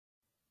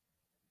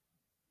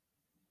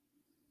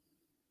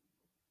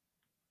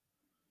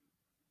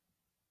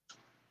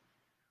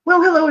Well,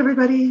 hello,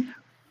 everybody.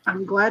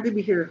 I'm glad to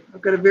be here.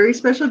 I've got a very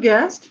special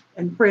guest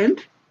and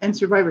friend and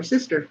survivor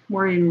sister,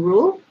 Maureen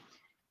Rule,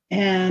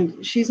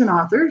 and she's an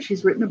author.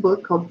 She's written a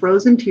book called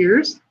Frozen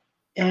Tears,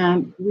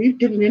 and we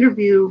did an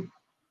interview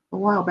a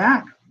while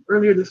back,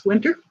 earlier this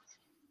winter,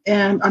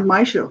 and on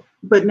my show.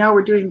 But now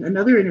we're doing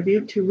another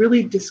interview to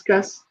really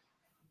discuss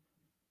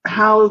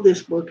how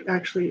this book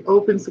actually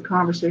opens the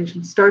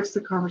conversation, starts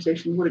the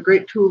conversation, what a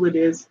great tool it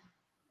is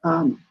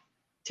um,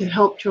 to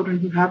help children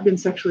who have been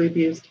sexually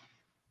abused.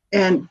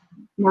 And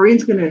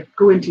Maureen's going to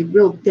go into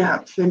real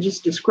depth and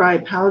just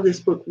describe how this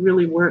book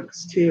really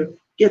works to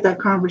get that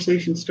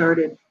conversation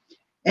started.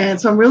 And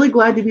so I'm really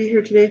glad to be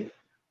here today.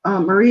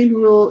 Maureen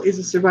Rule is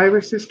a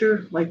survivor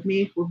sister like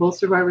me. We're both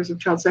survivors of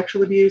child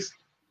sexual abuse.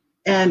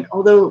 And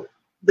although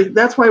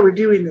that's why we're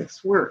doing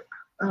this work,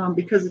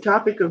 because the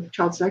topic of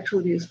child sexual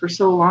abuse for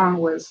so long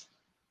was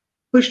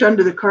pushed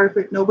under the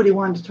carpet. Nobody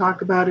wanted to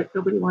talk about it.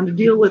 Nobody wanted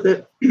to deal with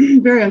it.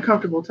 Very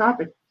uncomfortable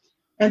topic.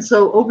 And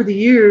so over the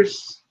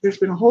years, there's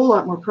been a whole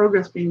lot more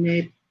progress being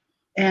made.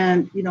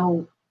 And,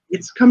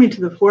 it's coming to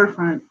the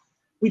forefront.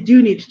 We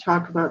do need to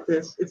talk about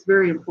this. It's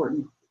very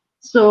important.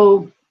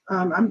 So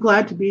I'm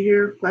glad to be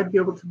here, glad to be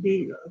able to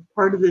be a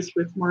part of this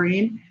with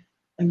Maureen.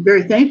 I'm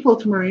very thankful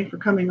to Maureen for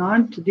coming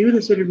on to do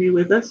this interview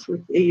with us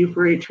with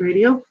AU4H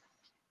Radio.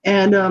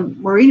 And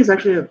Maureen is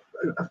actually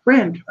a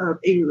friend of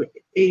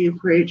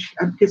AU4H,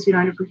 Advocates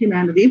United for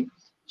Humanity.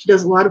 She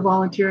does a lot of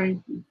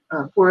volunteering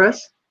for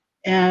us.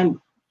 And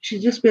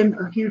she's just been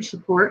a huge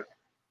support.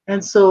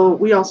 And so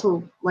we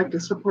also like to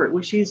support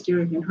what she's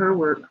doing in her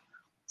work.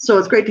 So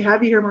it's great to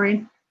have you here,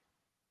 Maureen.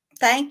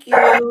 Thank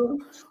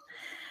you.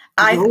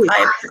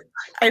 I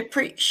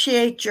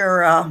appreciate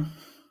your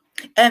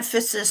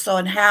emphasis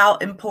on how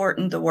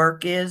important the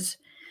work is,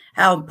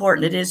 how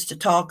important it is to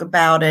talk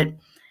about it.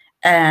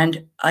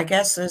 And I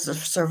guess as a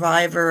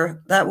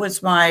survivor, that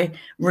was my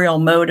real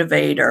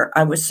motivator.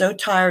 I was so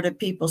tired of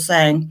people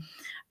saying,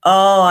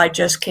 oh, I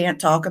just can't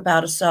talk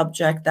about a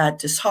subject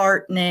that's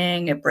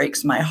disheartening. It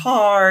breaks my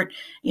heart,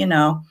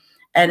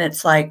 And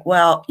it's like,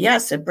 well,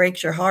 yes, it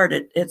breaks your heart.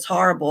 It's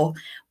horrible,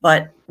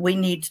 but we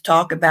need to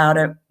talk about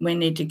it. We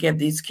need to give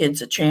these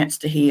kids a chance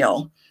to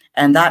heal.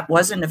 And that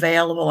wasn't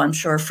available, I'm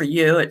sure, for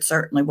you. It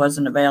certainly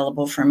wasn't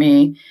available for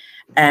me.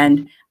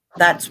 And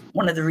that's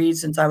one of the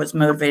reasons I was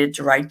motivated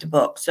to write the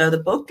book. So the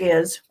book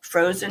is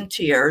Frozen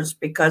Tears,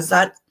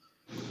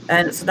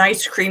 and it's an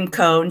ice cream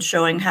cone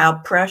showing how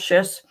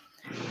precious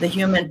the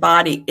human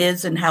body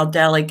is and how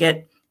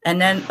delicate, and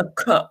then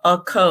a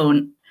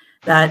cone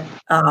that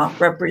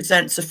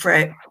represents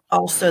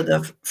also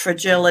the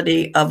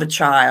fragility of a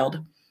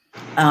child.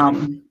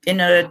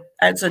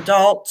 As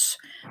adults,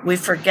 we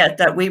forget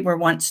that we were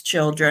once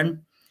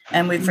children,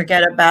 and we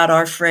forget about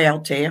our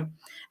frailty.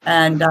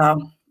 And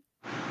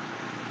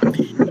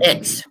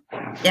it's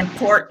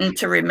important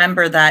to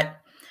remember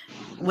that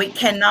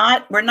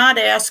we're not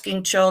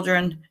asking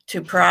children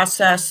to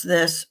process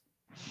this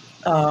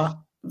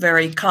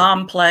very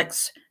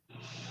complex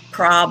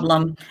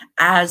problem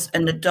as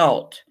an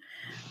adult.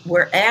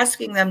 We're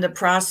asking them to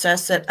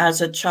process it as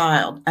a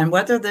child. And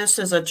whether this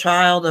is a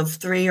child of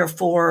 3 or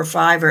 4 or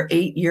 5 or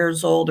 8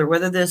 years old, or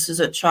whether this is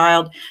a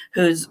child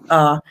who's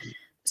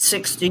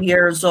 60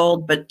 years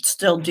old, but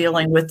still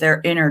dealing with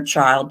their inner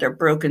child, their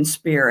broken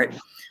spirit,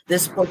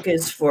 this book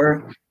is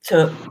for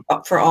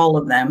all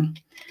of them.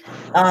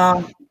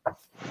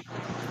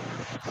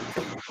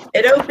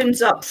 It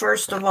opens up,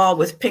 first of all,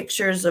 with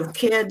pictures of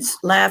kids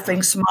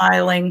laughing,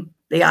 smiling,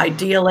 the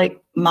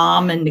idyllic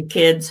mom and the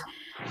kids.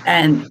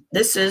 And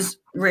this is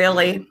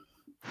really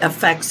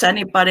affects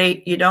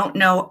anybody. You don't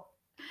know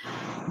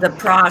the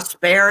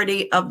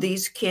prosperity of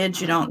these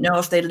kids. You don't know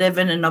if they live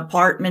in an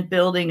apartment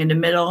building in the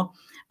middle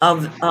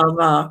of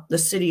the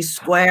city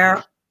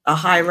square, a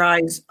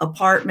high-rise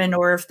apartment,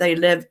 or if they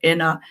live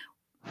in a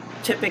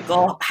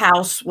typical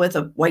house with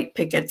a white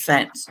picket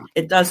fence.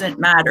 It doesn't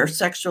matter.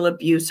 Sexual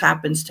abuse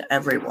happens to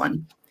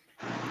everyone.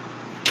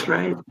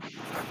 Right.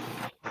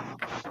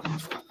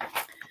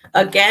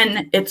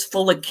 Again, it's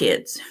full of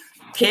kids.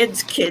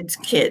 Kids, kids,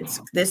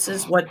 kids. This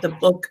is what the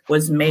book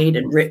was made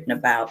and written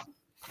about.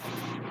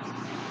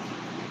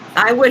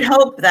 I would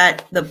hope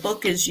that the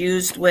book is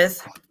used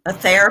with a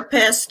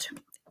therapist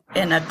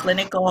in a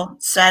clinical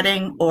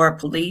setting, or a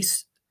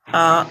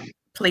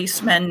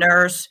policeman,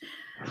 nurse,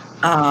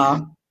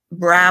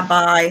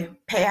 rabbi,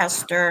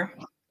 pastor.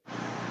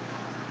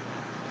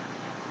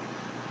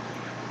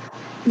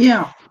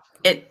 Yeah.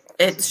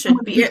 It should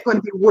be going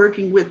to be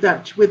working with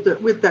that child.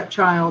 With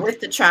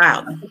the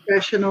child. A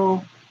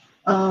professional,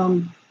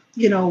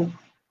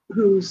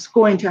 who's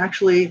going to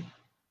actually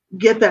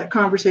get that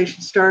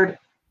conversation started.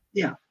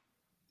 Yeah.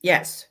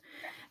 Yes.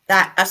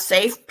 That a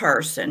safe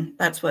person.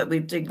 That's what we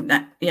do,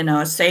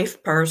 a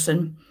safe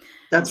person.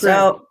 That's right.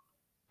 So,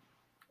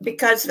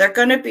 because they're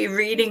going to be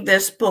reading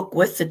this book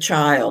with the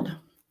child.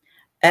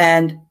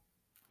 And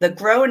the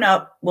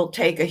grown-up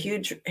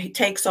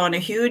takes on a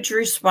huge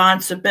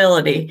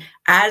responsibility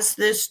as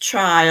this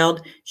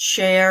child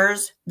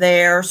shares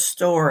their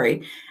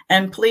story.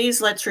 And please,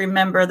 let's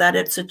remember that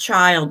it's a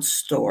child's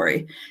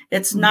story.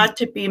 It's not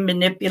to be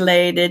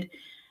manipulated.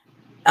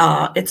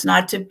 It's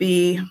not to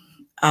be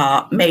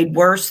made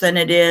worse than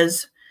it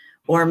is,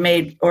 or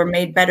made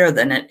better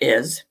than it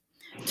is.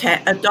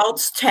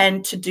 Adults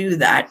tend to do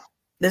that.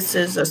 This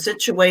is a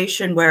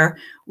situation where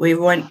we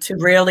want to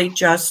really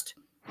just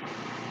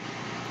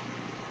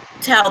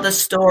tell the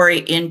story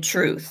in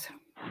truth.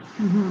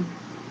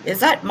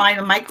 Is that my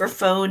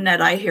microphone that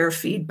I hear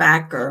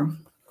feedback, or?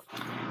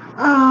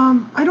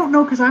 I don't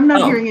know, because I'm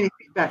not hearing any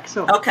feedback.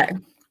 So okay.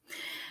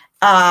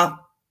 I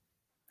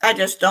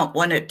just don't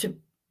want it to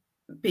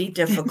be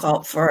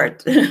difficult for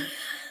it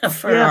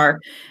for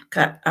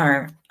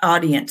our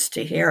audience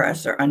to hear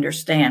us or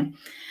understand.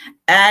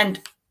 And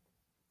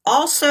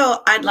also,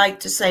 I'd like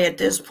to say at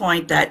this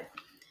point that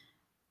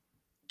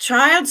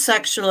child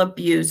sexual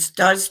abuse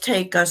does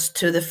take us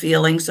to the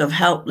feelings of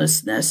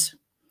helplessness.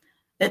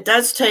 It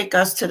does take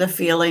us to the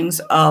feelings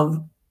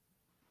of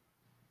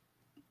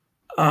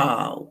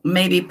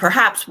maybe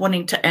perhaps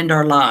wanting to end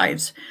our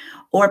lives,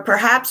 or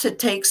perhaps it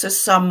takes us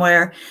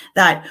somewhere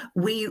that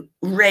we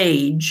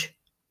rage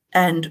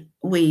and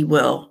we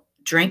will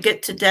drink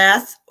it to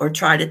death, or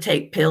try to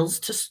take pills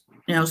to,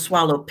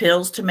 swallow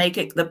pills to make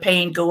the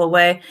pain go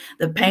away.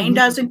 The pain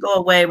doesn't go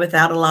away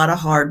without a lot of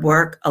hard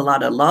work, a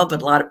lot of love, a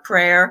lot of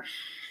prayer.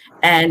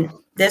 And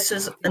this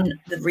is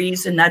the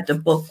reason that the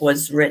book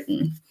was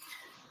written.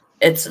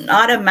 It's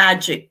not a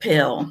magic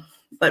pill,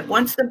 but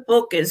once the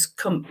book is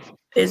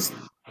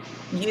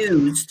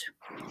used,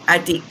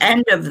 at the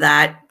end of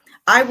that,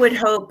 I would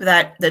hope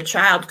that the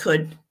child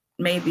could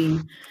maybe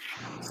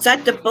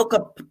set the book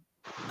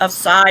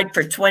aside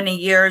for 20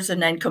 years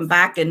and then come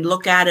back and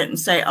look at it and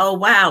say, oh,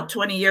 wow,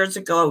 20 years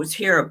ago I was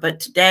here, but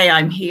today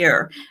I'm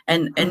here.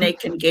 And they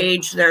can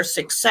gauge their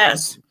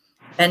success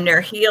and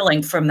their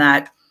healing from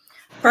that.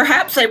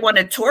 Perhaps they want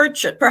to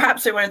torch it.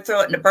 Perhaps they want to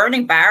throw it in a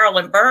burning barrel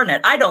and burn it.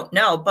 I don't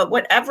know. But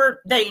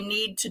whatever they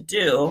need to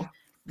do,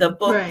 the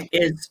book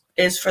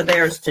is for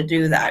theirs to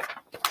do that.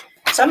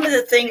 Some of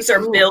the things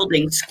are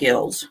building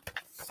skills.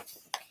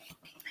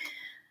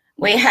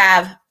 We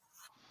have,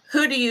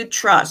 who do you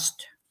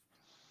trust?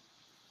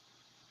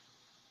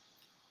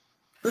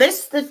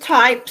 List the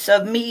types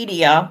of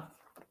media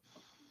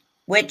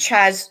which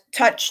has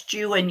touched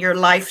you in your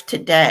life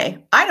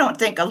today. I don't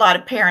think a lot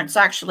of parents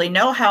actually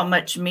know how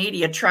much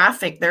media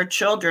traffic their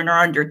children are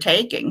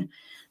undertaking.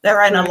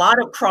 They're in a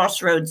lot of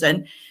crossroads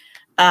and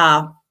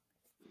on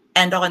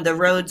the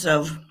roads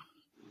of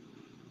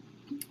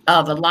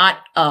a lot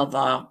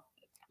of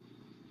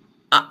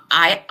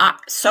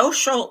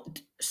social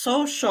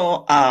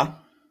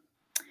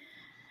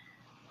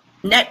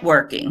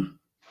networking.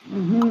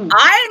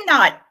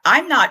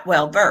 I'm not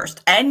well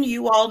versed, and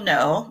you all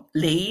know,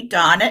 Lee,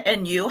 Donna,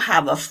 and you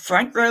have a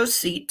front row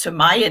seat to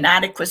my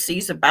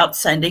inadequacies about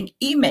sending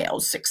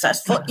emails,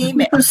 successful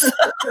emails.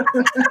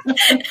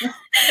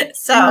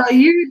 So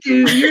you're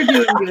doing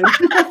good.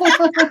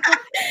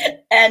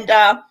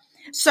 And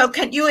so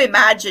can you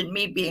imagine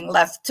me being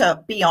left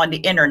to be on the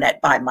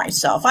internet by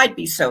myself? I'd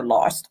be so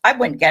lost. I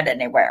wouldn't get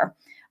anywhere.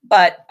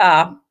 But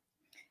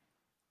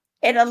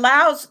it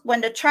allows,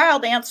 when the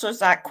child answers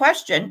that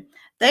question,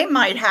 they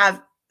might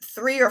have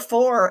 3 or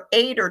 4 or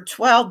 8 or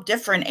 12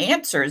 different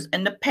answers.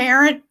 And the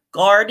parent,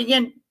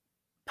 guardian,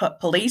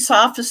 police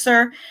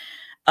officer,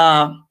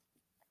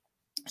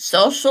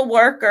 social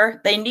worker,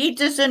 they need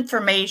this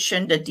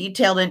information, the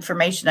detailed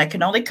information that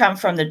can only come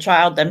from the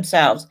child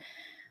themselves.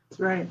 That's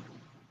right.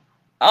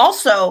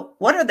 Also,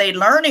 what are they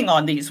learning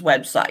on these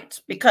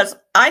websites? Because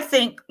I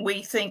think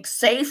we think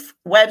safe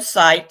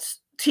websites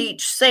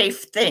teach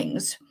safe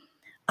things.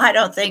 I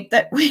don't think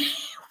that we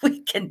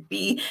can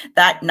be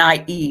that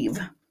naive.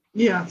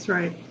 Yeah, that's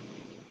right.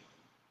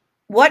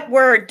 What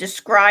word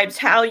describes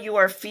how you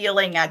are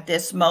feeling at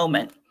this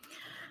moment?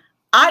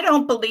 I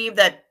don't believe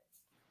that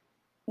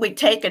we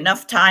take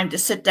enough time to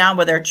sit down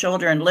with our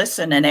children,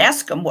 listen, and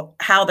ask them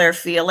how they're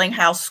feeling,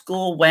 how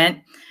school went.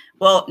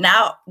 Well,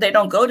 now they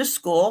don't go to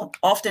school.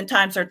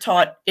 Oftentimes they're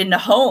taught in the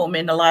home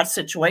in a lot of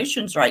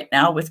situations right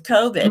now with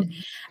COVID.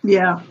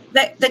 Yeah.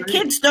 The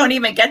kids don't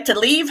even get to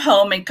leave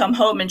home and come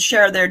home and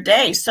share their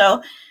day.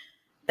 So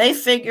they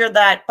figure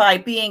that by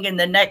being in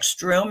the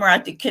next room or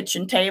at the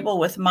kitchen table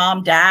with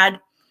mom, dad,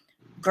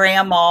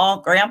 grandma,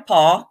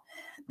 grandpa,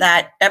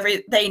 that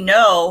they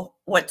know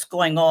what's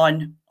going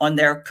on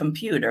their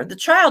computer. The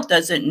child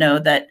doesn't know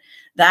that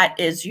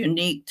is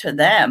unique to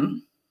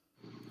them.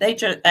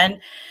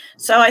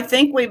 So I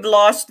think we've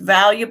lost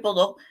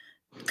valuable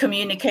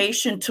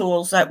communication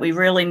tools that we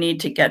really need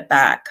to get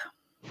back.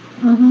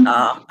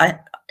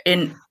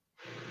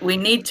 We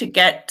need to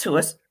get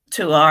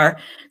to our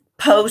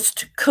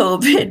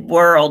post-COVID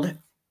world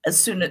as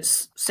soon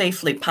as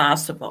safely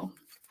possible.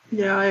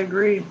 Yeah, I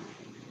agree.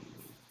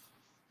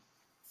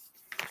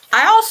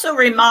 I also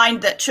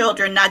remind the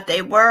children that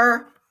they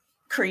were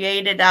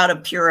created out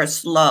of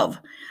purest love.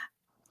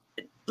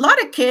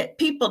 lot of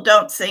people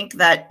don't think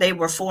that they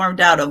were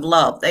formed out of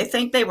love. They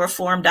think they were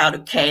formed out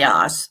of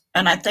chaos.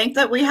 And I think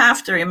that we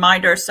have to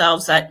remind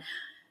ourselves that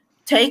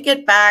take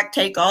it back,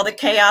 take all the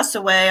chaos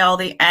away, all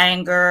the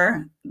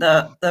anger,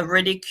 the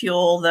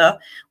ridicule, the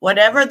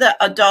whatever the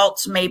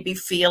adults may be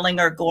feeling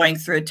or going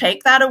through.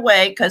 Take that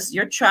away, because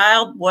your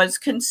child was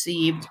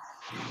conceived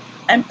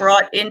and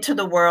brought into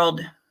the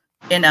world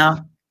in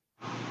a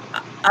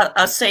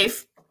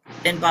safe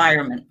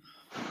environment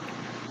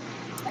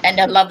and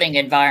a loving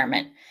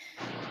environment.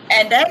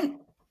 And then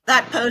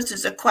that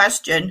poses a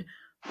question: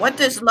 what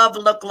does love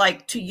look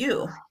like to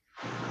you?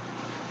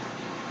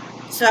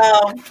 So,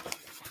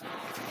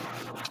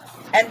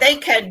 and they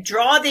can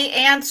draw the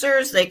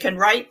answers, they can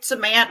write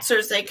some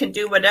answers, they can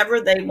do whatever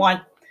they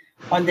want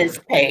on this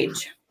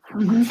page.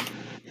 Mm-hmm.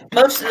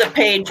 Most of the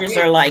pages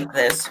are like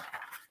this.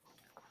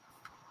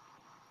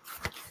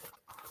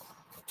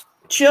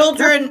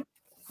 Children.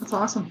 That's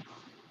awesome.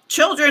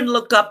 Children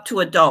look up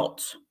to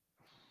adults.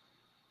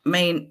 I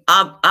mean,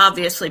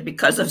 obviously,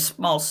 because of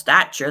small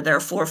stature, they're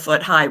 4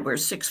 foot high, we're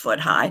 6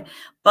 foot high,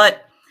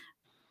 but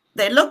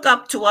they look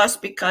up to us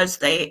because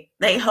they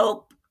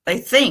hope, they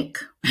think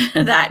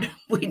that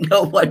we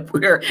know what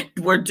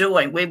we're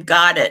doing. We've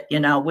got it, you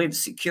know, we've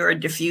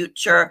secured the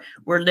future,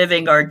 we're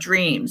living our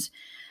dreams.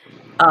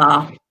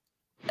 But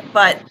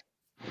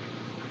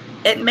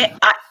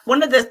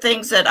one of the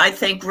things that I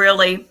think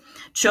really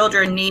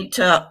children need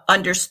to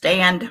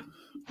understand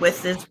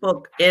with this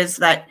book is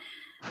that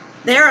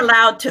they're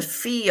allowed to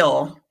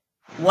feel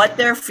what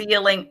they're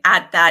feeling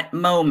at that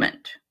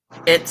moment.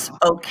 It's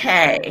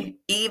okay,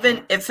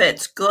 even if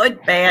it's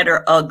good, bad,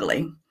 or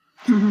ugly.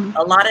 Mm-hmm.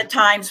 A lot of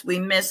times we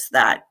miss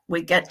that.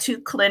 We get too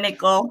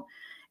clinical,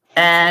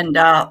 and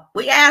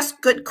we ask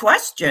good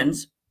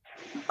questions,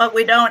 but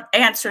we don't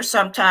ask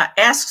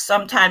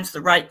sometimes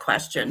the right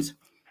questions.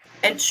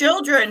 And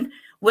children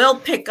will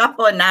pick up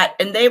on that,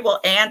 and they will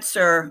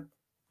answer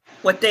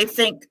what they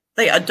think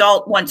the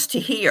adult wants to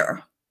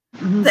hear.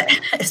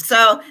 Mm-hmm.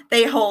 So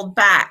they hold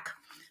back.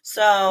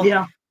 So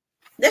yeah.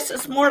 This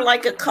is more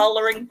like a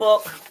coloring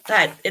book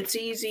that it's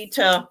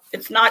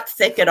not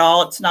thick at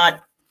all. It's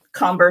not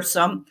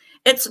cumbersome.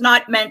 It's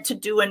not meant to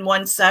do in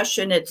one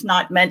session. It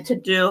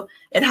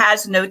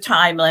has no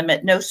time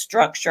limit, no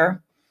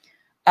structure.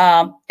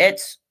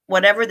 It's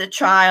whatever the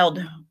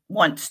child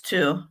wants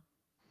to,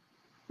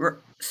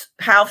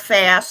 how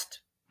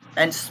fast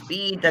and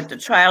speed that the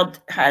child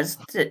has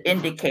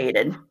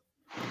indicated.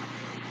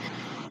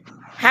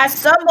 Has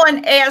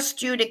someone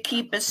asked you to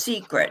keep a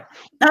secret?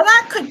 Now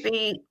that could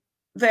be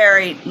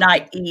very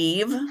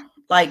naive,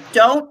 like,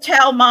 don't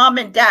tell mom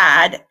and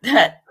dad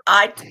that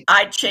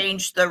I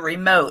changed the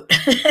remote,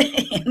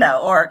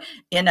 I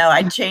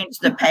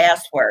changed the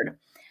password.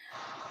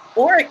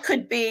 Or it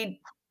could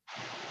be,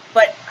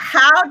 but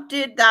how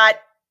did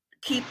that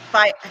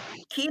by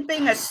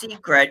keeping a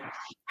secret,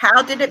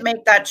 how did it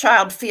make that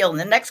child feel? And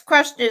the next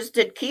question is,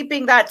 did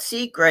keeping that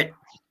secret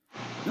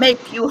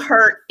make you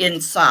hurt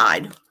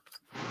inside?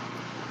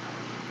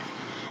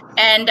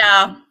 And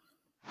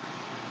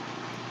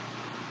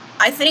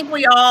I think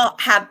we all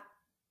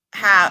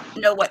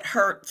know what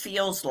hurt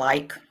feels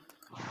like.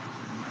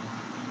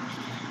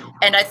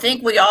 And I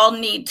think we all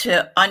need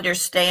to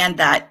understand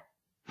that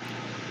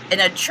in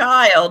a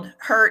child,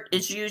 hurt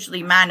is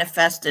usually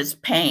manifest as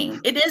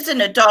pain. It is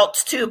in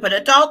adults too, but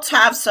adults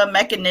have some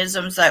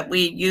mechanisms that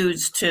we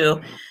use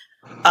to,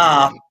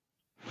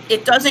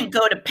 it doesn't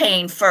go to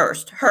pain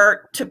first,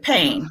 hurt to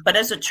pain. But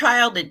as a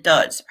child, it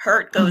does.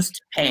 Hurt goes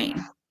to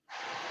pain.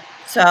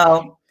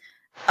 So,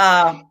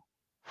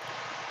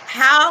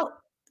 how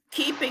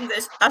keeping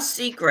this a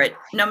secret,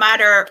 no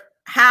matter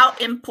how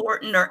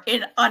important or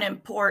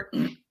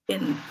unimportant,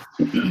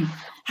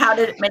 how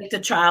did it make the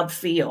child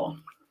feel?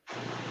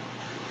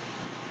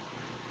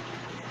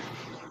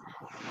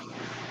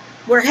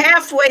 We're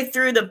halfway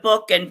through the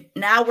book, and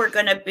now we're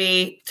going to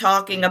be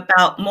talking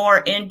about more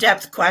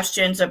in-depth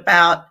questions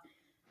about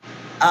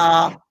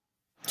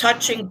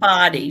touching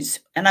bodies.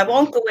 And I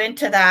won't go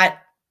into that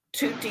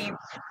too deep,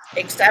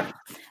 except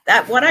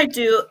that what I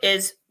do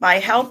is by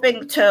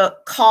helping to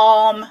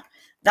calm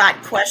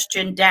that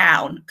question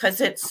down,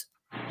 because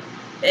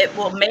it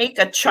will make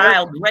a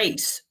child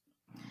race.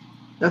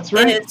 That's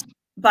right. Is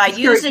by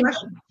using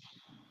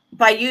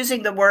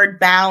the word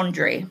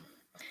boundary.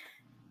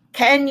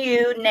 Can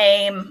you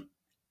name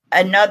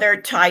another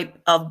type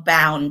of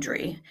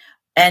boundary?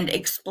 And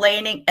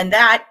explaining, and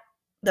that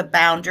the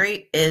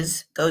boundary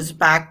goes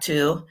back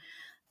to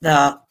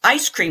the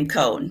ice cream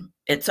cone.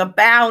 It's a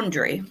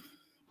boundary.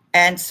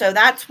 And so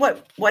that's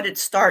what it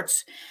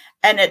starts.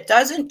 And it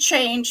doesn't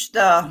change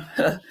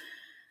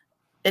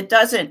it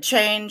doesn't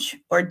change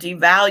or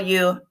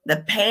devalue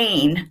the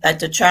pain that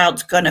the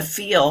child's going to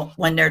feel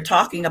when they're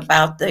talking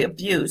about the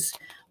abuse.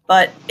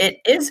 But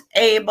it is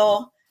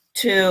able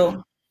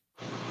to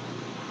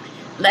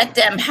let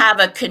them have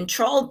a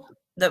control,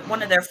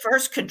 one of their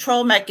first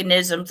control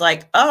mechanisms,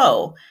 like,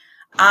 oh,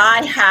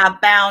 I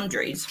have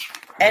boundaries.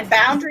 And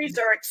boundaries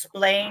are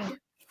explained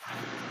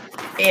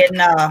in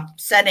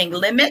setting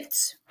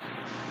limits,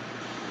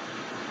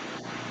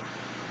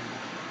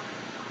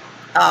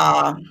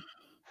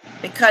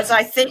 because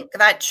I think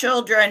that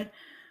children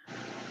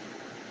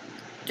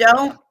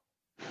don't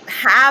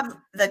have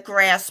the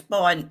grasp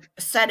on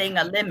setting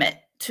a limit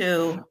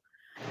to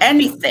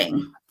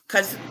anything,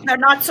 because they're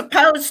not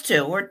supposed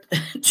to.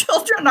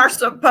 Children are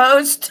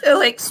supposed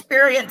to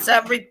experience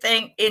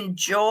everything in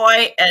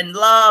joy and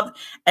love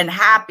and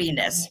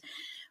happiness.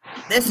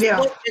 This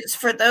book is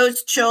for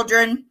those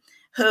children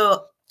who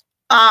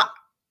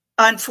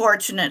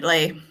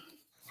unfortunately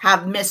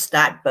have missed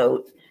that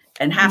boat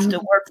and have to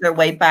work their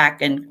way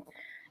back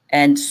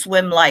and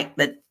swim like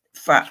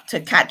to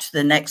catch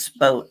the next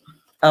boat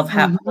of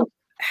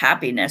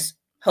happiness,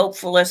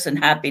 hopefulness, and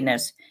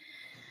happiness.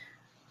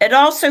 It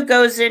also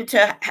goes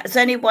into, has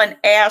anyone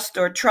asked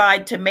or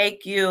tried to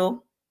make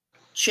you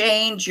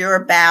change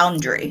your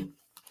boundary?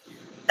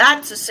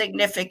 That's a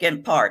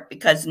significant part,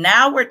 because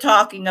now we're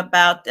talking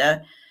about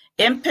the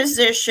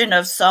imposition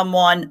of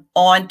someone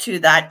onto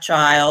that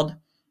child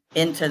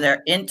into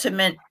their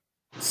intimate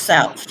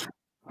self.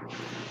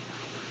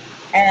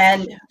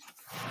 And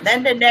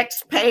then the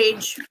next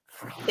page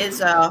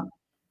is a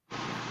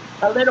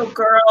little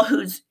girl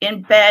who's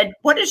in bed.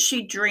 What is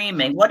she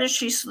dreaming? What is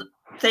she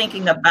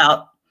thinking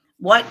about?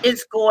 What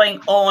is going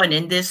on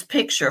in this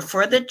picture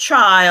for the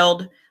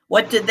child?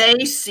 What do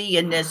they see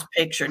in this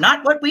picture?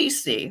 Not what we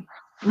see.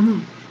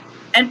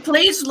 And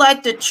please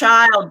let the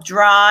child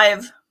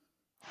drive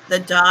the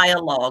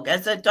dialogue.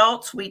 As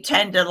adults, we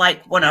tend to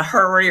want to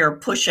hurry or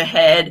push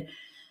ahead.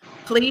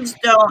 Please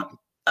don't.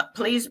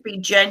 Please be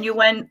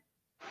genuine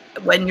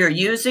when you're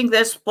using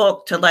this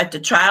book to let the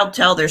child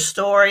tell their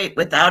story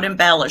without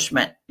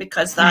embellishment,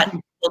 because that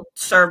will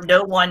serve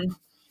no one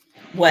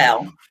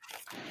well.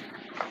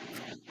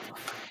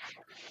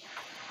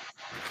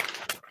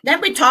 Then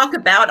we talk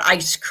about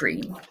ice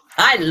cream.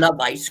 I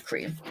love ice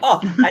cream. Oh,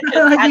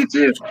 I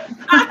do too.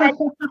 I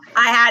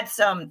had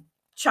some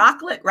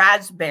chocolate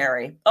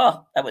raspberry.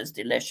 Oh, that was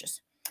delicious.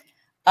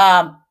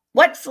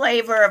 What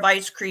flavor of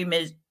ice cream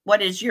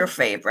what is your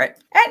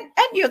favorite? And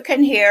you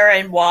can hear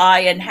and why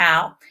and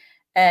how.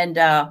 And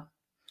again,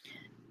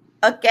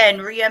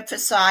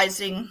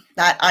 reemphasizing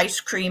that ice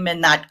cream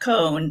in that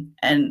cone.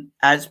 And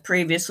as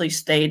previously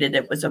stated,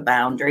 it was a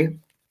boundary.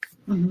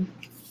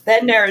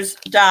 Then there's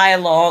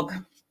dialogue,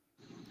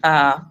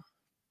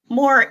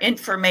 more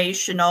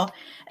informational.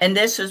 And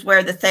this is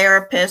where the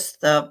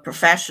therapist, the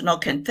professional,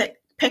 can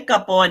pick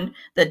up on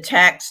the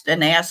text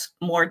and ask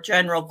more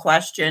general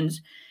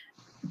questions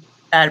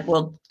that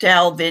will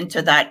delve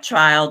into that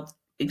child,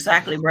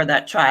 exactly where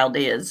that child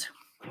is.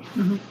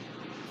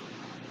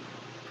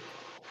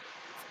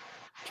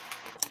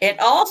 It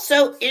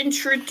also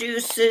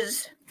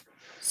introduces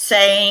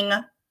saying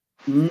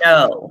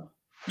no.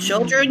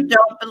 Children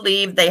don't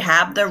believe they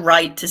have the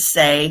right to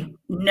say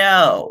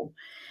no.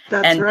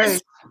 That's right.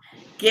 This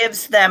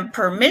gives them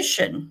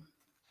permission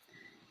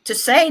to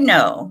say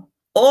no.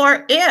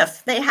 Or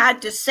if they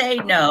had to say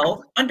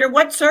no, under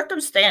what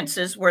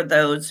circumstances were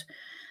those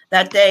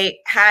that they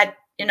had,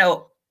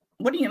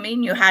 what do you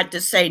mean you had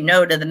to say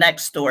no to the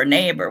next door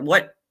neighbor?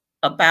 What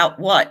about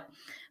what?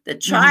 The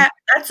child,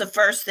 that's the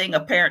first thing a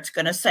parent's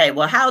going to say.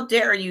 Well, how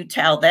dare you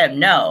tell them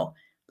no?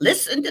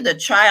 Listen to the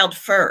child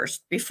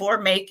first before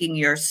making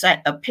your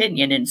set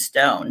opinion in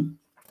stone.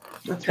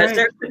 Because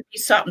there could be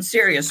something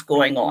serious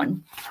going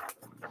on.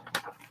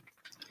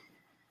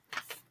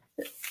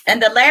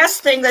 And the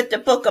last thing that the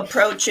book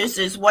approaches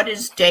is what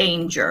is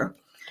danger.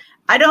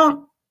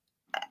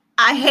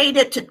 I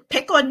hated to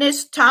pick on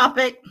this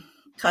topic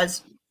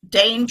because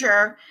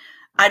danger,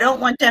 I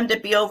don't want them to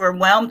be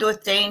overwhelmed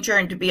with danger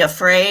and to be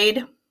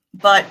afraid,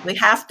 but we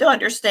have to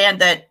understand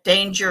that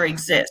danger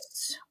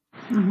exists.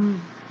 And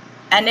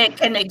it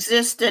can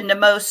exist in the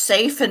most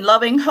safe and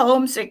loving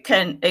homes. It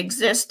can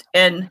exist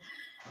in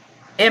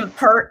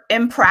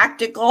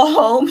impractical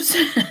homes,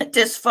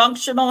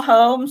 dysfunctional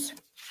homes.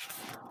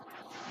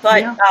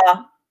 But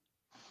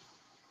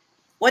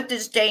what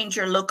does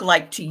danger look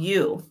like to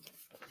you?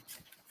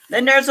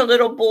 Then there's a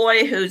little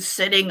boy who's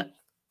sitting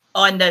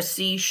on the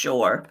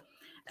seashore.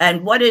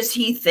 And what is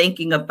he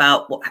thinking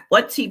about?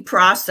 What's he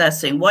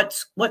processing?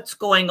 What's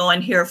going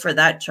on here for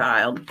that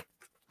child?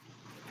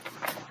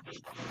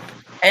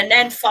 And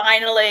then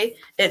finally,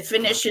 it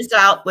finishes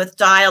out with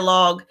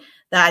dialogue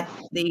that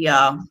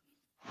the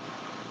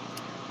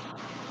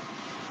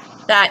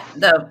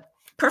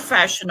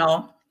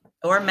professional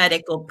or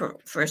medical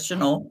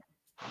professional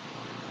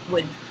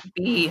would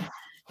be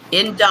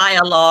in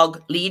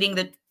dialogue,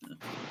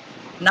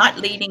 not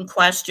leading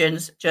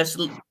questions, just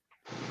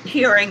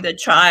hearing the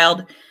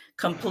child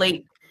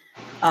complete,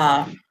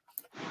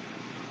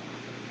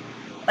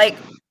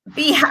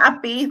 be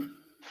happy,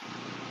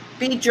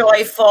 be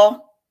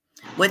joyful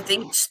with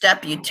each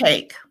step you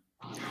take.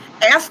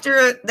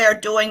 After they're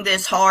doing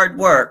this hard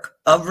work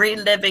of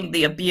reliving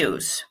the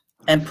abuse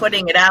and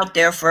putting it out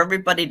there for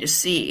everybody to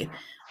see,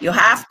 you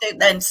have to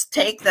then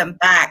take them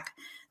back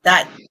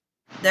that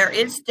there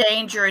is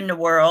danger in the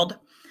world,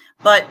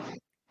 but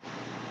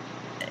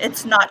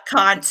it's not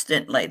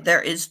constantly.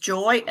 There is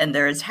joy and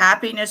there is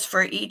happiness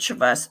for each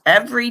of us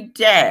every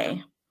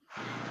day.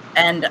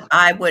 And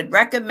I would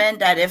recommend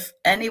that if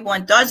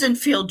anyone doesn't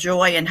feel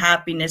joy and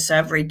happiness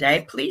every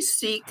day, please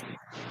seek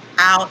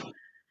out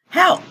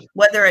help,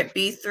 whether it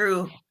be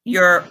through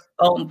your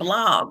own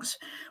blogs,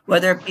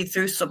 whether it be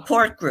through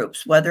support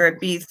groups, whether it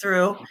be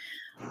through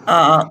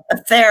a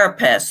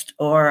therapist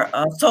or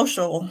a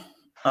social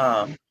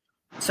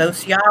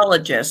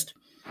sociologist.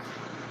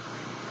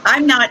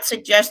 I'm not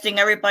suggesting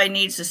everybody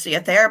needs to see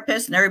a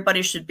therapist and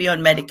everybody should be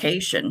on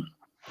medication.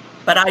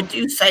 But I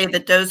do say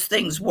that those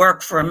things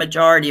work for a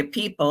majority of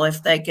people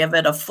if they give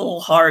it a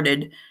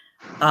full-hearted,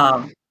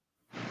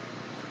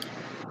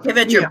 give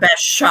it your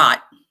best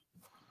shot.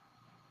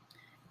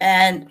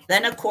 And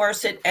then, of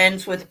course, it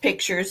ends with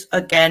pictures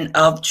again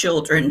of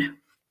children,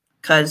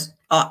 because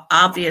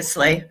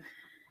obviously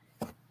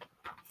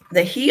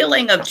the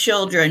healing of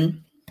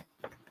children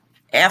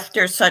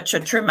after such a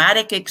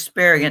traumatic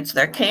experience,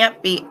 there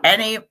can't be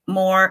any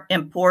more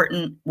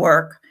important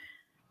work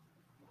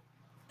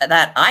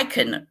that I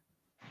can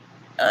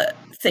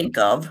think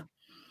of.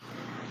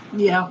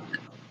 Yeah.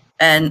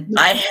 And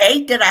I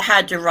hate that I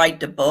had to write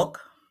the book.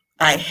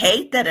 I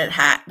hate that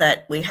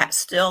that we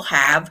still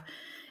have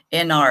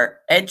in our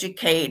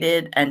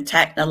educated and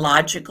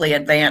technologically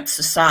advanced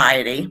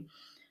society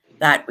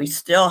that we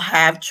still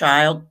have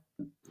child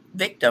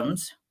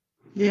victims.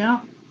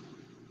 Yeah.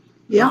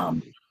 Yeah.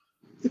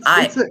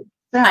 I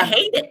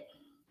hate it.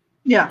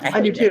 Yeah,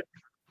 I do too.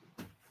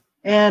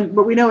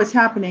 But we know it's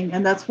happening,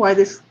 and that's why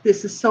this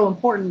is so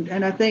important.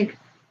 And I think,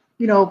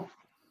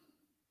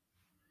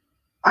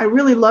 I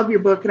really love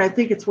your book, and I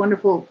think it's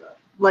wonderful.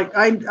 Like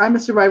I'm a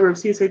survivor of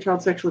CSA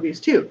child sexual abuse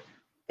too,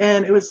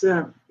 and it was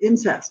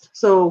incest.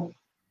 So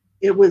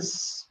it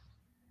was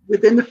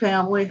within the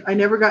family. I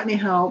never got any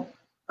help.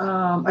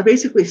 I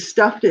basically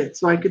stuffed it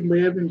so I could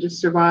live and just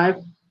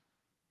survive.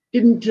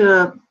 Didn't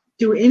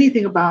do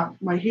anything about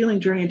my healing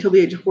journey until the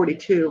age of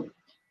 42.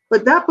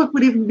 But that book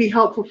would even be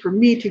helpful for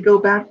me to go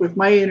back with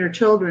my inner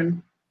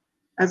children,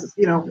 as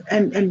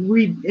and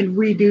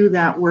redo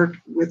that work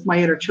with my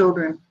inner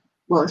children.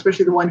 Well,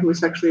 especially the one who was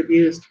sexually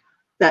abused,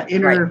 that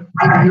inner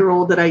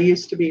year-old that I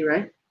used to be,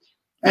 right?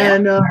 Yeah.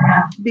 And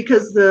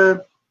because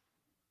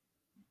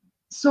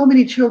so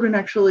many children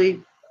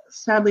actually,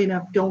 sadly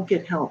enough, don't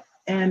get help.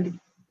 And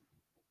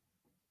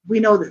we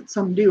know that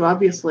some do,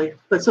 obviously,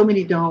 but so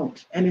many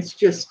don't. And it's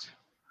just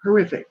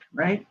horrific,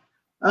 right?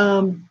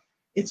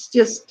 It's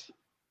just,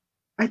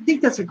 I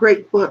think that's a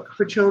great book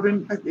for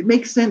children. It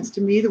makes sense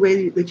to me the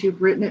way that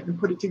you've written it and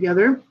put it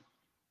together.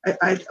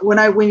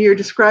 When you're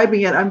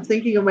describing it, I'm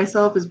thinking of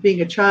myself as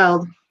being a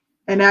child,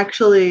 and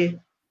actually,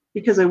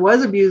 because I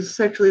was abused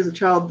sexually as a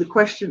child, the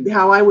question,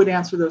 how I would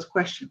answer those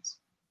questions.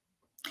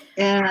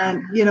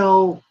 And,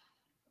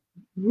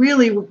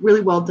 really,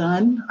 really well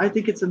done. I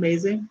think it's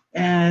amazing.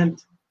 And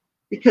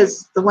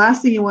because the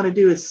last thing you want to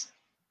do is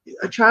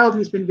a child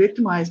who's been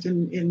victimized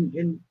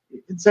and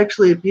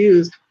sexually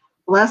abused,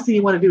 the last thing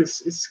you want to do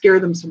is scare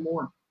them some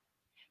more.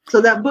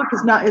 So that book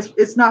is not,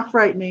 it's not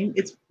frightening.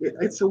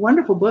 It's a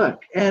wonderful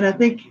book. And I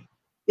think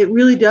it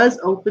really does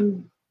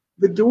open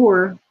the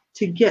door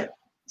to get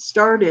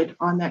started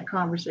on that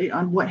conversation,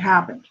 on what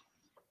happened,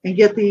 and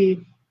get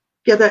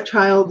that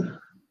child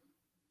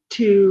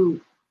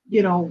to,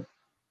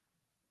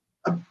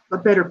 a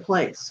better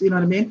place. You know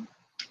what I mean?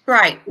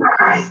 Right.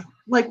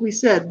 Like we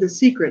said, the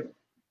secret,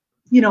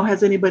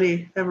 has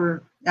anybody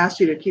ever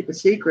asked you to keep a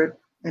secret?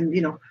 And,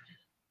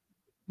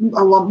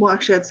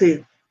 actually, I'd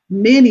say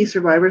many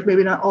survivors,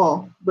 maybe not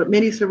all, but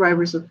many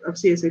survivors of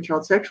CSA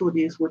child sexual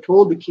abuse were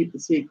told to keep the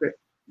secret.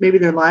 Maybe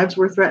their lives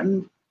were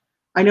threatened.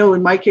 I know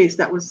in my case,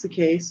 that was the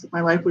case.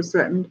 My life was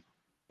threatened.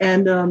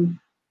 And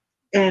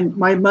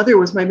my mother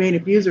was my main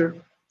abuser.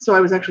 So I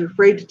was actually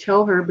afraid to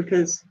tell her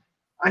because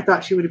I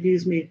thought she would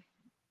abuse me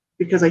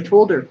because I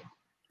told her.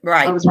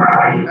 Right.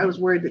 I was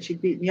worried that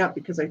she'd beat me up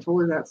because I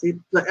told her that. See,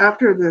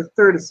 after the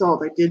third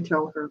assault, I did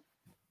tell her.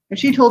 And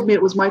she told me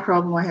it was my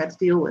problem. I had to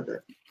deal with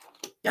it.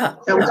 Yeah.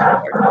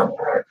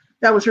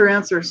 That was her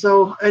answer.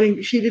 So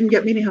she didn't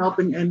get me any help,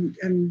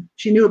 and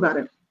she knew about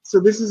it. So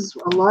this is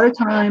a lot of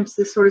times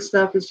this sort of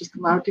stuff is just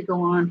allowed to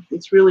go on.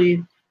 It's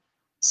really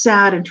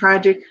sad and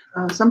tragic.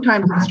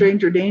 Sometimes it's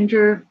stranger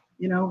danger,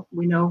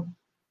 we know.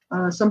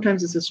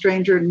 Sometimes it's a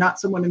stranger and not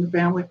someone in the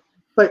family.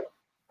 But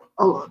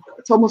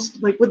it's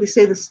almost like what they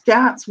say, the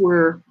stats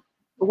were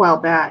a while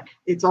back.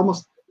 It's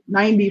almost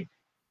 90%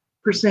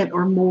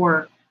 or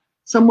more.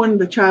 Someone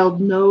the child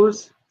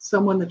knows,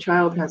 someone the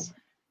child has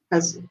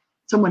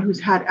someone who's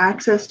had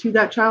access to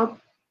that child,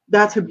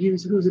 that's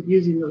who's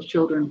abusing those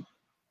children.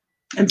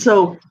 And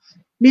so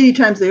many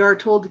times they are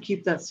told to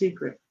keep that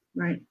secret,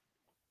 right?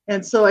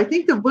 And so I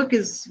think the book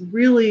is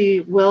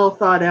really well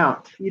thought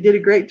out. You did a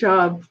great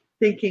job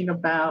thinking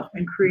about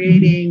and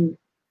creating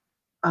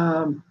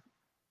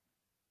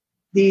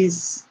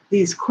these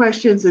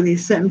questions and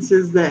these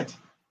sentences that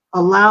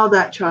allow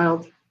that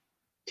child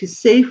to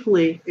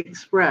safely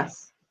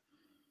express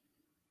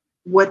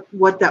what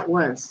that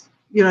was.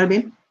 You know what I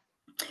mean?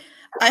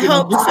 I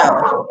hope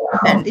so.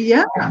 And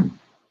yeah.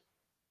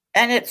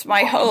 And it's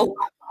my hope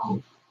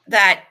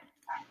that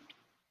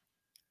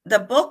the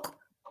book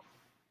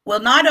will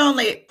not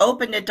only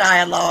open the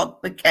dialogue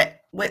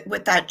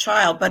with that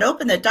child, but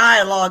open the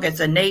dialogue as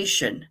a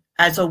nation,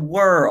 as a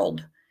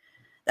world,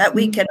 that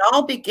we can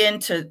all begin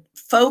to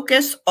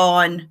focus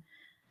on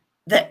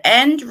the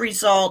end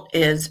result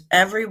is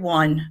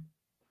everyone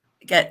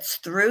gets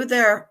through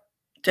their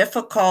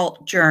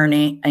difficult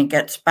journey and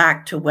gets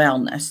back to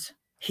wellness,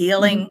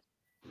 healing.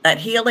 That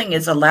healing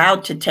is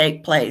allowed to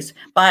take place.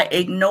 By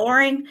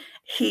ignoring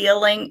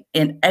healing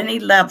in any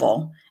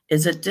level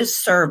is a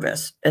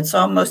disservice. It's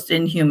almost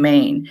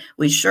inhumane.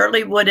 We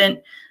surely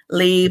wouldn't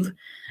leave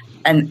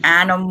an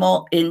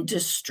animal in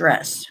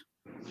distress.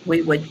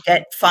 We would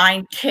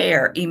find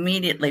care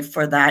immediately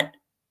for that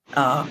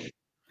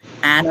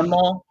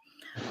animal.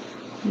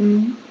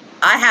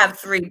 I have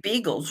 3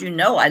 beagles. You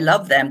know, I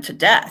love them to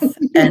death.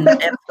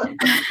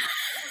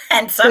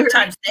 And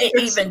sometimes they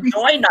even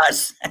join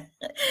us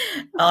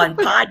on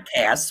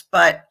podcasts,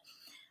 but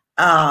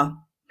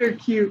they're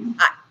cute.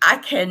 I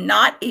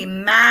cannot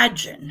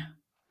imagine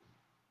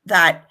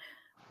that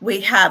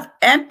we have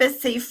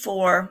empathy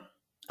for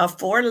a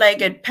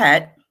 4-legged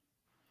pet,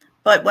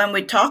 but when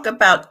we talk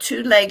about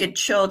 2-legged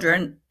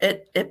children,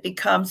 it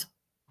becomes,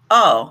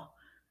 oh,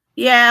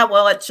 yeah,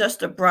 well, it's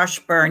just a brush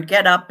burn.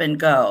 Get up and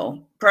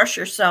go. Brush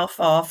yourself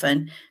off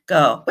and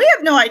go. We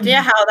have no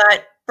idea how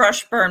that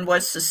brush burn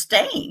was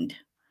sustained.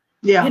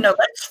 Yeah.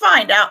 Let's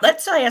find out.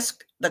 Let's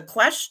ask the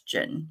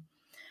question.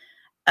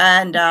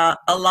 And a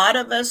lot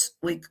of us,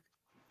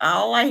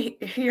 all I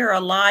hear a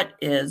lot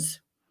is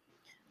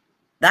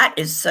that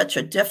is such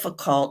a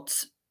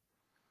difficult,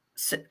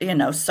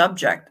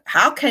 subject.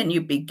 How can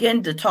you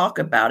begin to talk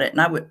about it?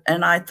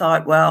 And I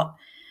thought, well,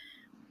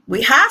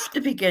 we have to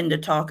begin to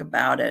talk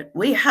about it.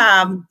 We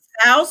have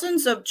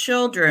thousands of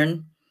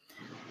children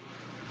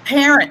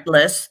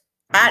parentless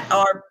at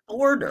our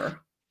border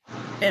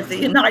in the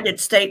United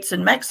States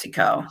and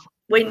Mexico.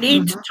 We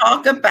need to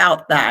talk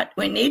about that.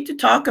 We need to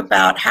talk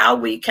about how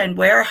we can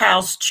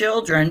warehouse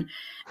children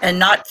and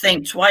not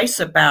think twice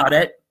about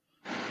it.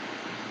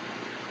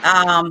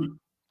 I'm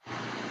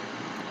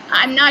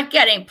not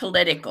getting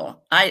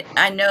political.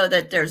 I know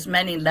that there's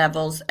many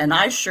levels, and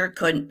I sure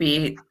couldn't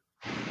be.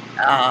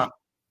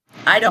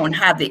 I don't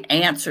have the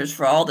answers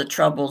for all the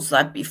troubles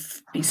that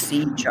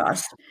besiege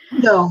us.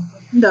 No,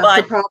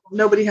 that's the problem.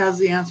 Nobody has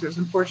the answers,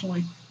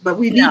 unfortunately. But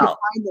we need to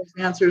find those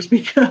answers,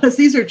 because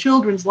these are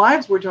children's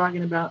lives we're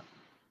talking about.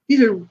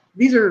 These are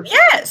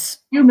yes,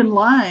 human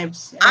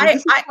lives. This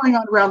is going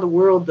on around the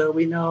world, though,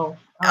 we know.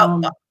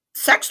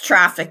 Sex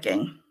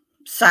trafficking,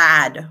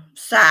 sad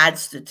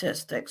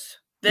statistics.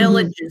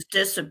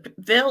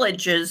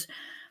 Villages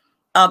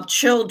of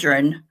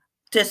children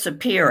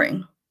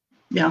disappearing.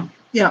 Yeah.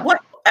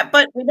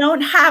 But we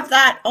don't have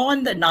that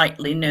on the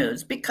nightly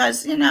news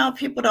because,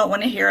 people don't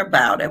want to hear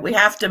about it. We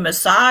have to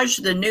massage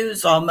the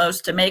news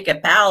almost to make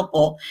it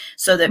palatable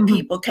so that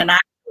people can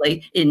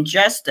actually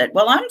ingest it.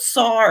 Well, I'm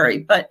sorry,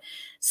 but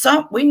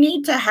we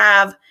need to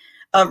have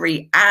a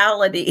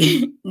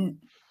reality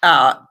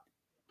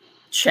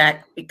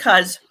check,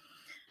 because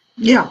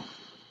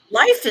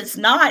life is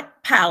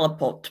not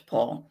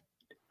palatable.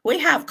 We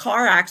have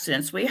car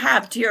accidents. We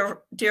have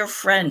dear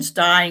friends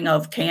dying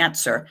of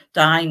cancer,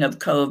 dying of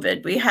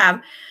COVID. We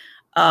have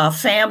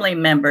family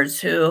members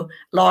who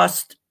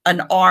lost an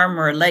arm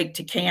or a leg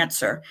to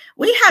cancer.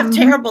 We have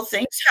terrible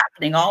things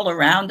happening all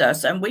around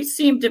us, and we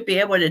seem to be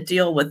able to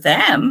deal with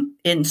them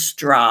in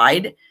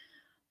stride,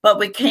 but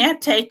we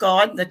can't take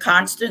on the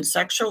constant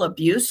sexual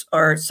abuse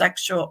or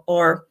sexual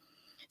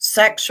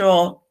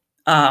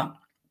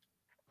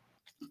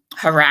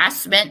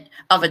harassment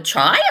of a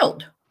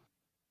child.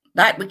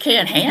 That we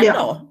can't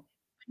handle.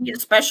 We need a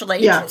special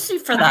agency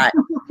for that.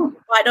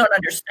 I don't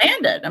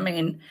understand it. I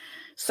mean,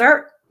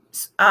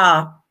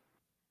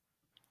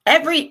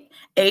 every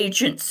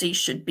agency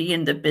should be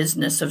in the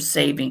business of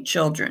saving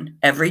children.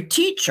 Every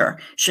teacher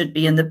should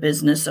be in the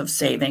business of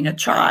saving a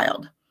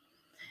child.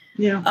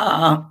 Yeah,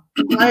 I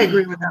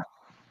agree with that.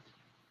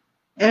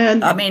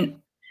 And I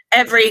mean,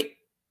 every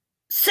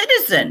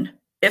citizen,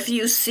 if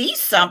you see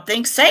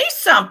something, say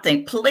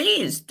something.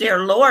 Please, dear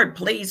Lord,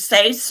 please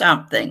say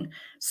something.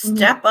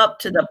 Step up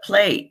to the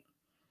plate.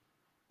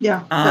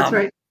 Yeah, that's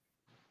right.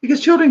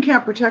 Because children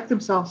can't protect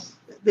themselves.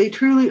 They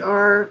truly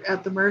are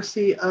at the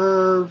mercy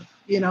of,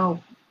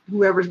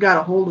 whoever's got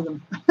a hold of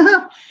them.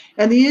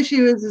 And the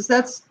issue is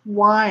that's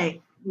why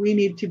we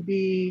need to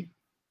be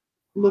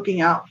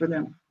looking out for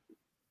them.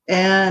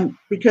 And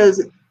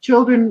because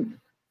children,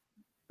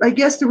 I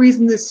guess the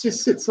reason this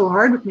just sits so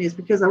hard with me is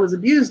because I was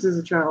abused as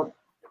a child.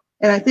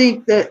 And I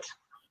think that,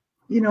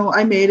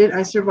 I made it,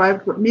 I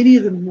survived, but many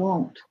of them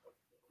won't.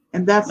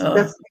 And that's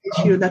the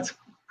issue. And that's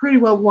pretty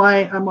well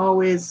why I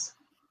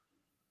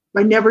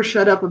never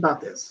shut up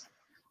about this.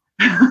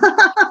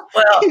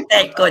 Well,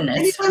 thank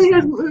goodness.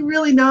 Anybody who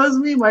really knows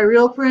me, my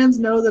real friends,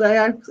 know that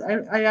I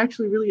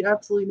actually really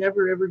absolutely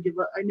never ever give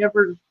up. I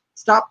never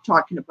stop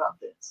talking about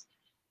this.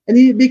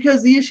 And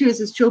because the issue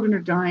is children are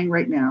dying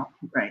right now,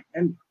 right?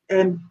 And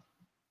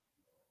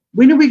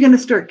when are we going to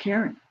start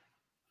caring?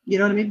 You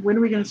know what I mean? When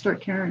are we going to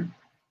start caring?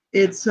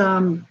 It's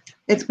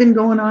been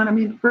going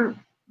on, for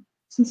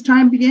since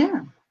time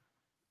began.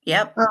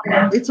 Yep.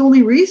 It's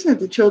only recent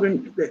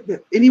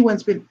that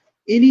anyone's been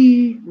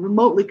any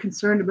remotely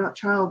concerned about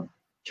child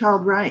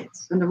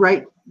rights and the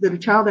right that a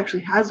child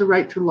actually has a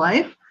right to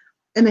life,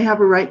 and they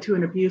have a right to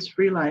an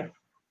abuse-free life.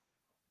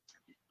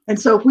 And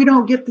so if we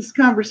don't get this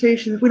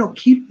conversation, if we don't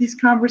keep these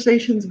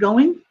conversations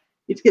going,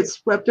 it gets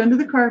swept under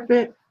the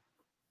carpet.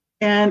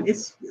 And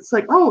it's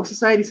like, oh,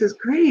 society says,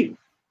 great,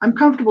 I'm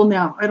comfortable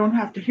now. I don't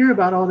have to hear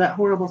about all that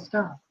horrible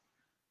stuff.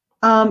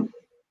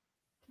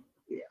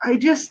 I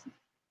just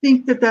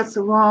think that that's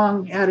the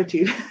wrong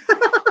attitude.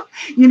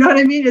 You know what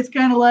I mean? It's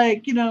kind of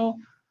like, you know,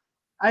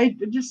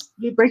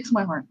 it breaks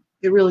my heart.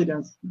 It really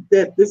does,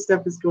 that this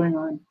stuff is going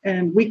on.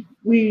 And we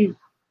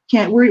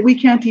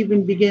can't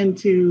even begin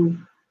to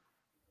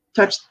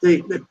touch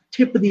the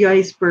tip of the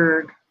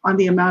iceberg on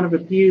the amount of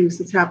abuse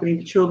that's happening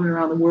to children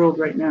around the world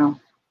right now.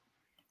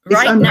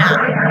 Right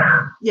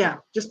now. Yeah,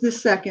 just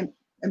this second,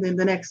 and then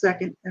the next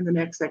second, and the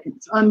next second.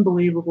 It's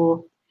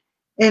unbelievable.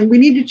 And we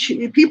need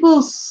to,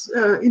 people's,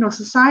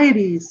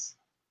 societies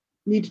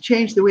need to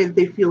change the way that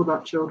they feel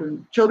about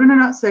children. Children are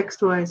not sex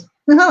toys.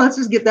 Let's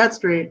just get that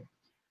straight.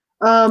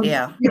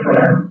 Yeah.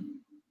 They're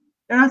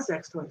not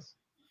sex toys.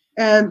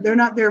 And they're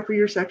not there for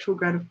your sexual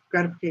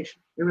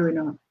gratification. They're really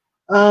not.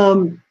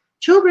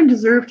 Children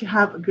deserve to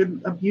have a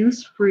good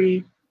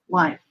abuse-free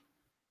life.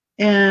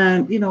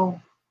 And, you know,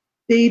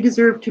 they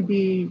deserve to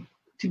be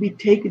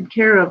taken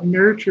care of,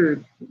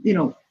 nurtured, you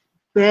know,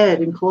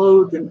 fed and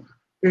clothed, and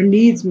their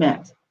needs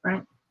met,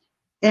 right?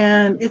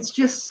 And it's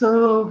just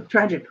so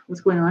tragic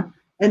what's going on.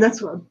 And that's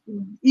what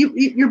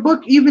your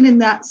book, even in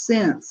that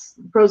sense,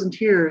 Frozen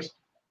Tears,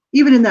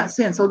 even in that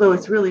sense, although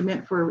it's really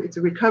meant for, it's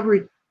a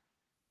recovery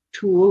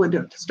tool and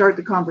to start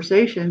the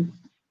conversation,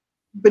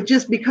 but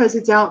just because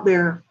it's out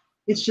there,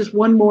 it's just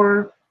one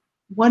more,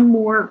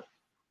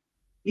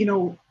 you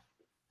know,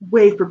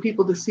 way for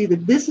people to see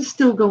that this is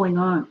still going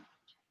on.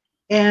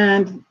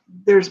 And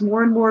there's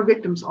more and more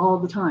victims all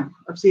the time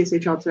of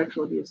CSA child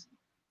sexual abuse.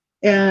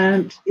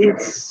 And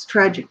it's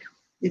tragic.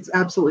 It's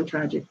absolutely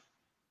tragic.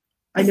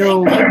 I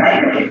know.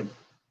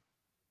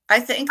 I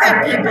think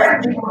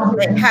that people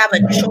they have a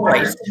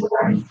choice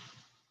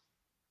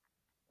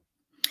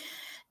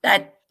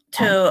that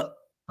to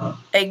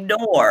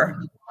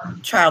ignore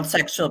child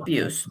sexual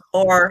abuse,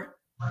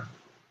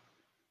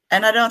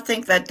 and I don't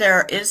think that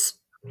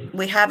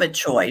we have a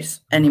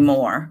choice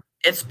anymore.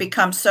 It's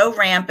become so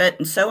rampant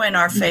and so in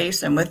our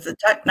face, and with the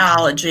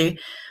technology,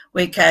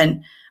 we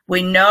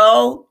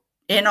know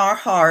in our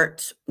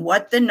hearts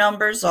what the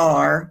numbers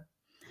are.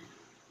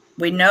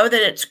 We know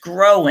that it's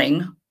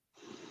growing,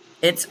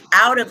 it's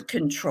out of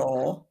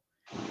control,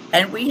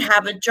 and we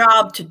have a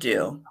job to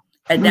do.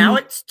 And now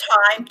it's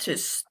time to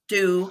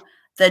do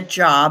the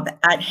job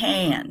at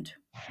hand.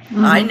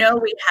 I know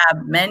we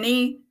have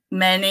many,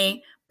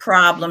 many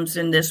problems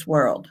in this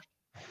world,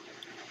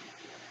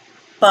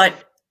 but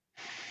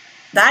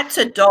that's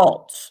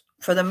adults.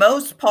 For the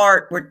most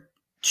part,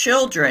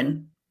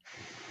 children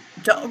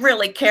don't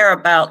really care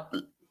about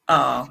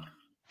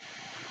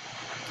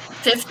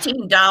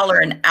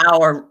 $15 an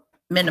hour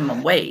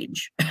minimum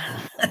wage.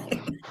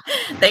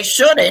 They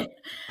shouldn't.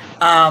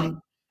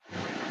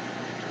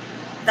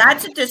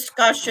 That's a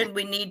discussion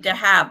we need to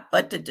have.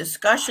 But the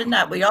discussion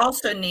that we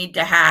also need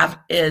to have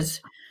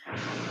is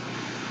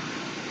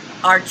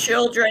our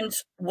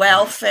children's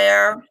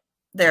welfare,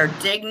 their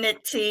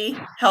dignity,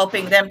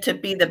 helping them to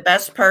be the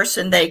best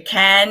person they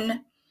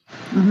can,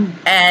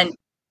 and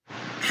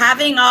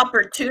having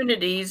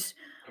opportunities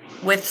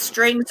with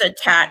strings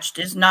attached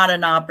is not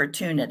an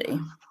opportunity.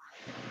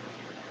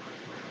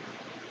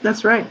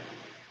 That's right.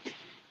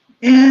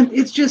 And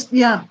it's just,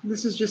 yeah,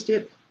 this is just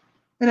it.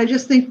 And I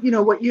just think, you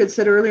know, what you had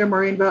said earlier,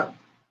 Maureen, about,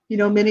 you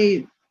know,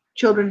 many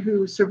children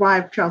who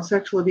survive child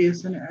sexual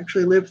abuse and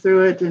actually live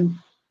through it and,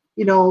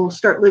 you know,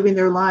 start living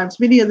their lives.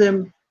 Many of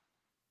them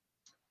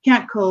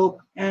can't cope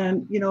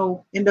and, you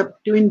know, end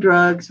up doing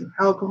drugs or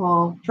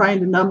alcohol, trying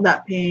to numb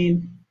that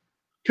pain,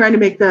 trying to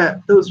make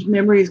those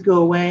memories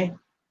go away,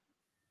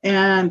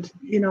 and,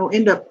 you know,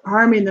 end up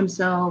harming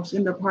themselves,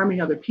 end up harming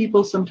other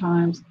people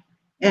sometimes.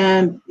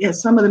 And yeah,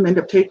 some of them end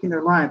up taking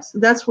their lives.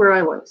 That's where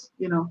I was,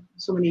 you know,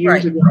 so many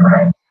years ago.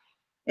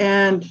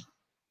 And,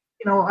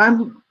 you know,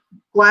 I'm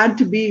glad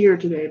to be here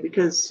today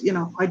because, you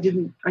know, I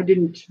didn't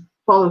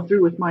follow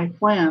through with my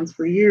plans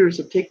for years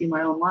of taking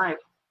my own life.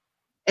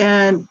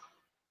 And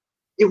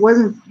it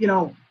wasn't, you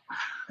know,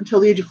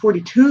 until the age of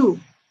 42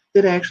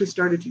 that I actually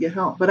started to get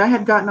help. But I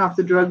had gotten off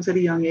the drugs at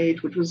a young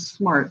age, which was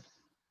smart.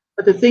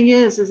 But the thing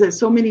is that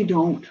so many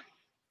don't.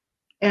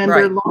 And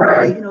they're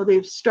long, you know,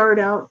 they've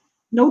started out.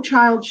 No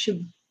child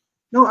should,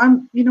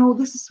 you know,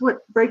 this is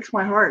what breaks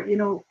my heart. You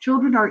know,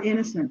 children are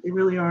innocent. They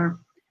really are.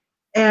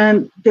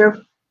 And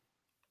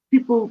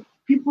people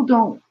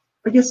don't,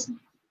 I guess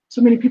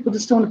so many people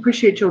just don't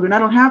appreciate children. I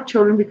don't have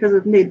children because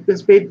I've made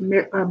this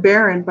baby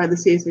barren by the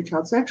CSA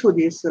child sexual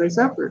abuse that I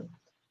suffered.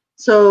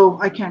 So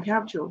I can't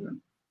have children.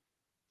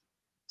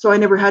 So I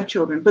never had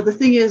children. But the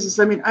thing is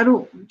I mean,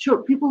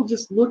 people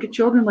just look at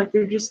children like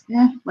they're just,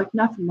 like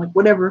nothing, like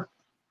whatever.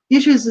 The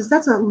issue is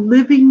that's a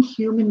living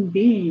human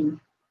being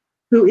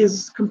who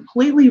is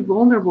completely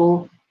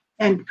vulnerable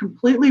and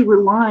completely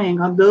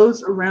relying on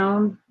those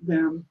around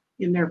them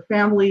in their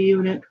family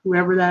unit,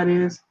 whoever that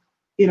is,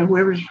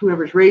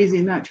 whoever's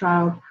raising that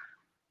child,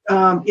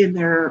 in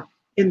their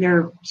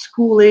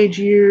school age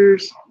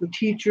years, the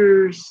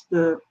teachers,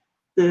 the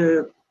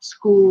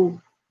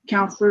school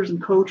counselors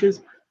and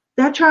coaches.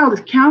 That child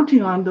is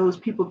counting on those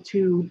people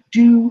to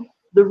do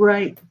the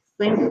right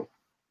thing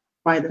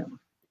by them.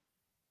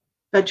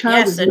 That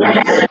child yes, is,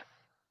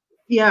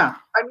 yeah.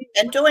 I mean,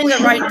 and doing the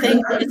right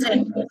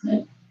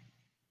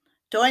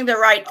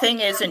thing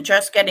isn't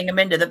just getting them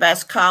into the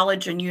best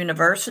college and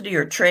university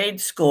or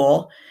trade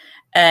school.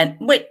 And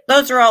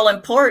those are all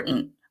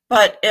important.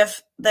 But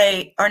if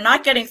they are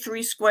not getting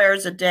 3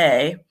 squares a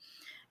day,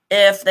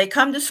 if they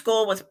come to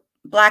school with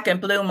black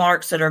and blue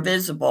marks that are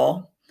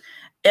visible,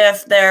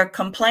 if they're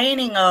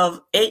complaining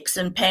of aches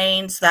and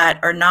pains that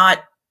are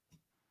not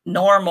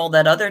normal,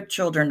 that other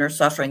children are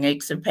suffering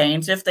aches and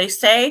pains, if they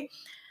say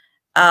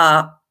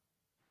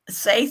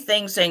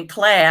things in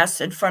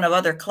class in front of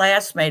other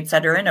classmates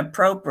that are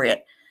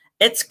inappropriate,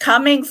 it's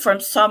coming from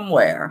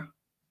somewhere.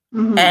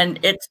 Mm-hmm.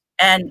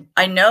 And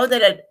I know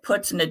that it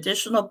puts an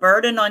additional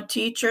burden on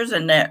teachers,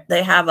 and that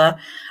they have a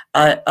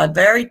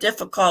very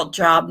difficult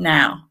job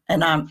now.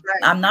 And I'm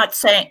not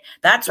saying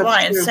that's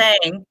why I'm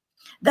saying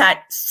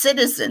that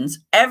citizens,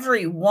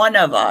 every one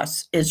of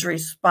us, is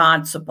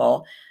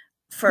responsible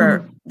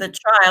for the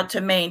child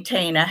to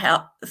maintain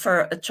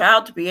for a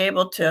child to be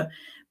able to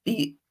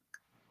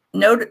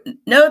know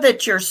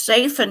that you're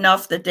safe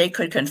enough that they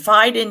could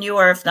confide in you,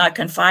 or if not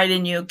confide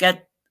in you,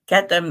 get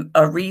them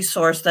a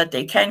resource that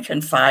they can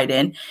confide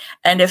in.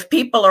 And if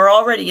people are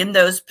already in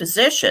those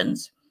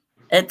positions,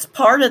 it's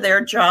part of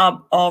their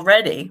job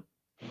already.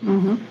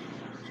 Mm-hmm.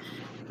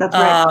 That's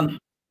right.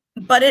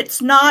 But it's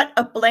not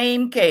a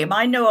blame game.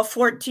 I know a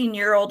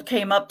 14-year-old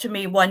came up to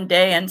me one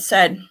day and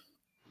said,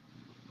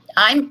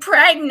 "I'm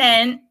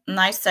pregnant." And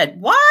I said,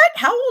 "What?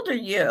 How old are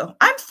you?"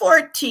 "I'm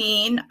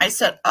 14. I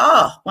said,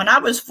 "Oh, when I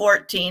was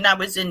 14, I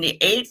was in the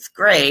 8th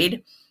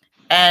grade,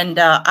 and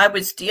I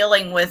was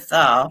dealing with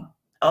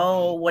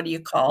what do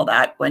you call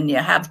that? When you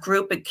have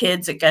group of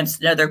kids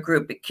against another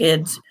group of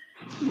kids.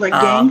 Like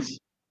gangs?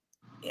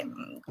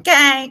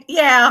 Gang,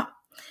 yeah.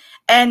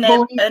 And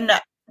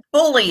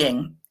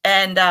bullying.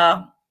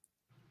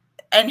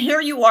 And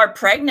here you are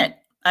pregnant."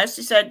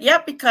 She said, "Yeah,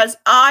 because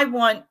I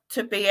want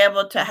to be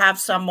able to have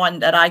someone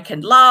that I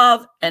can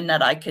love and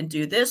that I can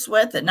do this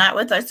with and that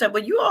with." I said,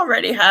 "Well, you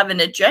already have an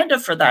agenda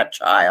for that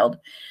child.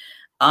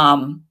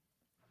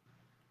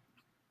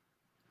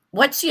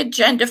 What's the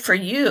agenda for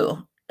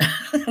you?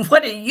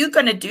 What are you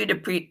going to do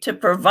to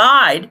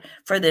provide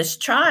for this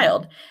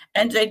child?"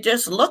 And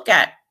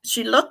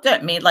she looked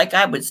at me like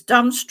I was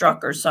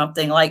dumbstruck or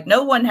something, like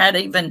no one had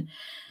even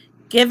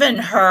given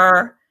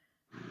her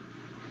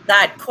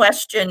that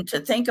question to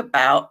think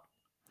about.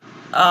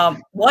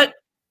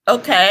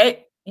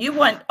 Okay, you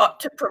want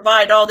to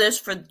provide all this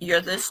for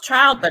this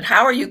child, but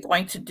how are you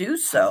going to do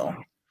so?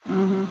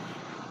 Mm-hmm.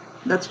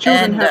 That's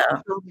children.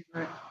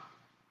 Right.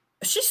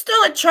 She's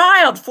still a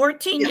child,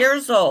 14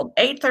 years old,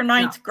 8th or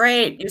 9th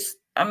grade.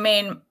 I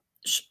mean,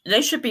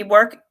 they should be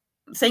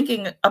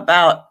thinking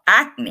about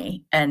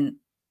acne and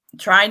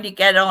trying to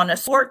get on a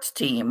sports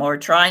team, or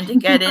trying to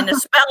get in a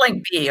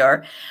spelling bee,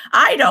 or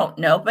I don't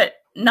know, but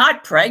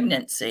not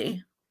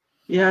pregnancy.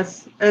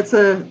 Yes,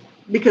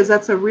 because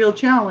that's a real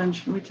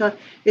challenge.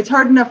 It's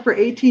hard enough for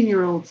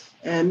 18-year-olds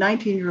and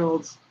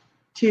 19-year-olds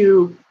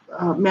to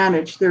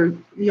manage their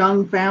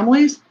young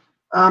families.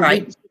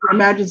 Right.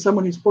 Imagine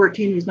someone who's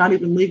 14 who's not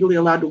even legally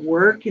allowed to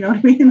work. You know what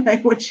I mean?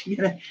 Like,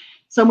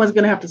 someone's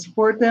going to have to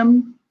support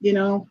them.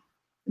 And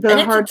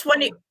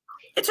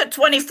it's a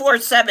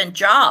 24/7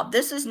 job.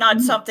 This is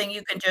not something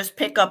you can just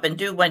pick up and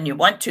do when you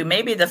want to.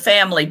 Maybe the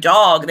family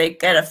dog, they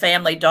get a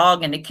family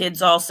dog and the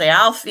kids all say,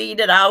 "I'll feed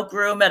it, I'll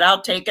groom it,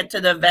 I'll take it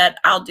to the vet,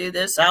 I'll do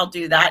this, I'll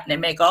do that." And they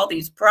make all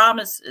these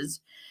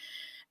promises.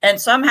 And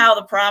somehow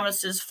the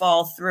promises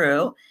fall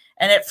through,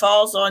 and it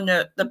falls on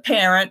the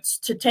parents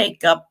to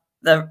take up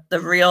the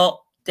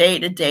real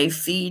day-to-day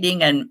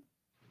feeding and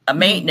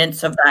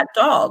maintenance of that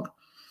dog.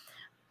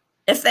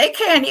 If they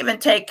can't even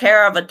take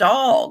care of a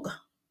dog,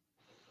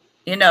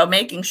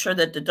 making sure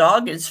that the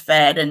dog is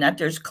fed and that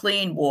there's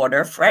clean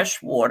water,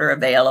 fresh water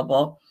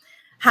available,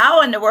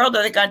 how in the world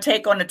are they going to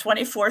take on a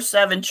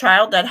 24/7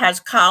 child that has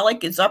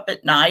colic, is up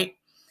at night,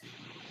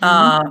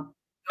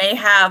 may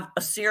have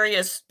a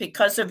serious,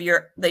 because of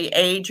the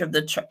age of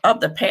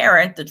the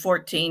parent, the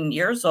 14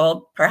 years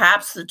old,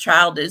 perhaps the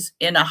child is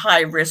in a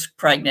high-risk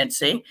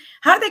pregnancy.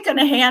 How are they going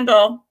to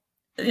handle,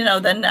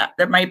 then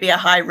there might be a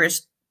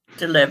high-risk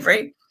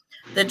delivery.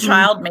 The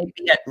child may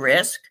be at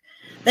risk.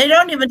 They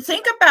don't even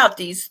think about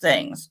these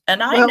things.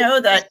 And I know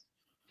that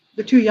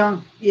they're too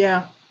young.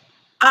 Yeah.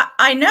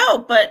 I know,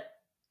 but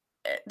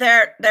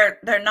they're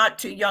not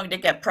too young to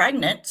get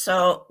pregnant.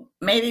 So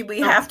maybe we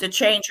have to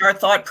change our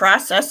thought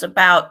process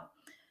about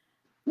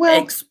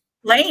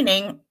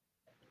explaining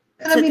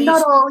And I mean,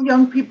 not all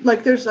young people,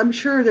 like I'm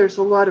sure there's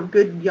a lot of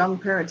good young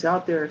parents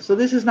out there. So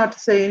this is not to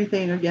say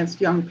anything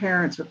against young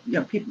parents or,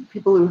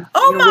 people who,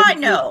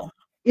 no.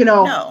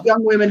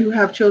 young women who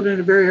have children at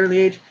a very early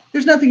age.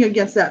 There's nothing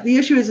against that. The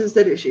issue is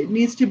that it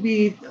needs to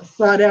be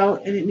thought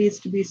out, and it needs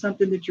to be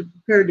something that you're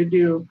prepared to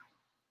do.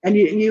 And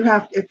you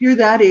have, if you're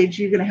that age,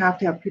 you're going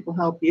to have people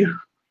help you.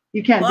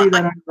 You can't do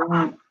that on your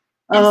own.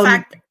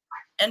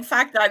 In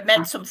fact, I've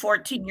met some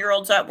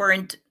 14-year-olds that were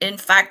in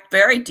fact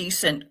very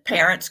decent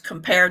parents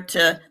compared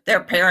to their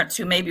parents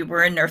who maybe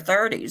were in their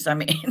 30s. I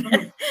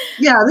mean,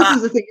 yeah, this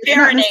is the thing.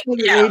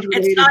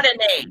 It's not an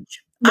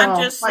age. No,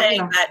 I'm just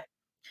saying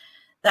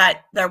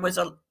that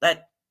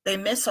they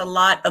miss a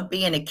lot of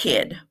being a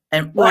kid.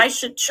 And why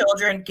should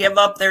children give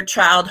up their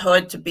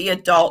childhood to be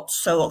adults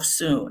so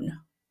soon?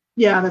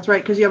 Yeah, that's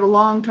right. Because you have a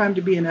long time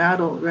to be an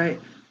adult, right?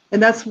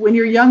 And that's when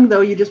you're young,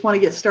 though, you just want to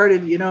get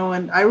started,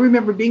 and I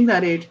remember being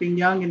that age, being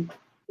young and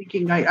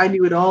thinking I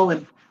knew it all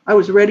and I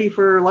was ready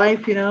for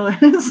life,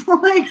 It's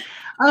like,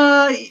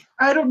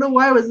 I don't know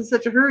why I was in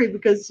such a hurry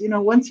because,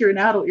 once you're an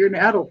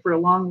adult for a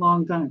long,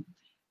 long time.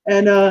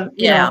 And,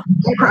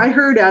 I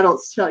heard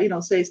adults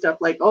tell, say stuff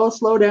like, oh,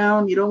 slow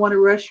down. You don't want to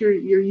rush your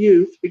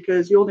youth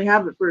because you only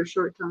have it for a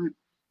short time.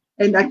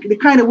 And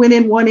it kind of went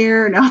in one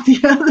ear and out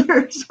the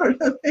other sort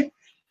of thing.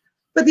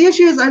 But the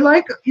issue is, I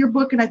like your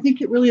book, and I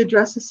think it really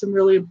addresses some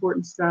really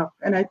important stuff.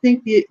 And I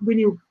think when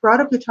you brought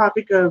up the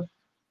topic of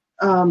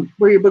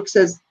where your book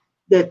says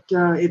that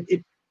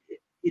it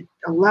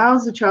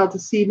allows the child to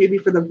see maybe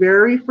for the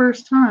very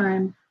first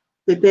time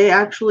that they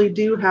actually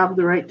do have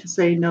the right to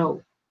say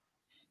no.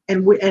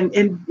 And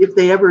if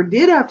they ever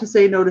did have to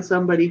say no to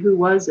somebody, who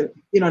was it?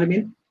 You know what I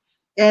mean?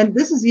 And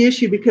this is the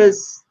issue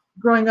because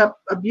growing up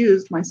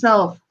abused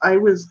myself, I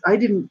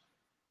didn't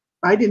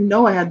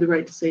know I had the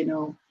right to say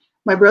no.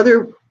 My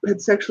brother had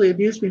sexually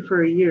abused me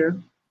for a year,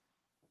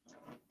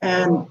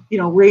 and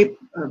rape,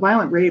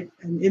 violent rape,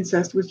 and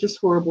incest was just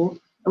horrible.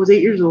 I was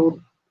 8 years old.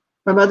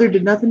 My mother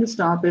did nothing to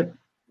stop it,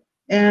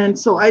 and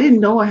so I didn't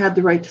know I had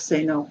the right to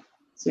say no.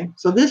 See,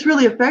 so this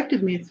really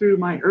affected me through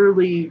my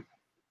early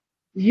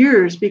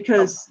years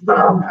because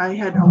then I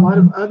had a lot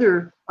of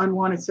other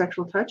unwanted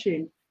sexual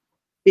touching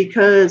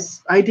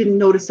because I didn't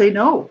know to say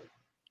no.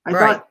 I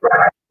thought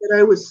that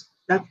I was.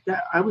 That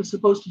I was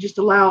supposed to just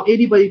allow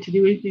anybody to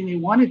do anything they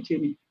wanted to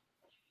me.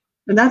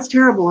 And that's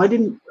terrible.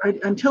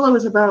 Until I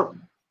was about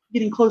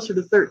getting closer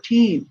to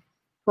 13,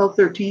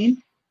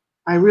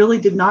 I really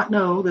did not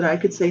know that I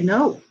could say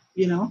no,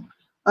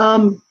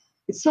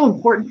 It's so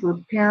important for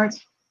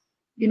parents,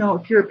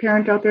 if you're a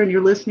parent out there and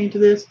you're listening to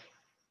this,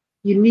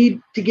 you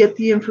need to get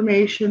the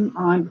information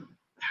on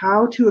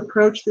how to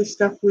approach this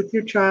stuff with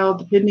your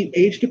child,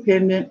 age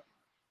dependent,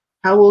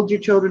 how old your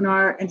children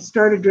are, and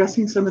start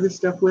addressing some of this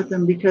stuff with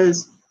them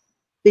because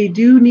they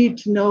do need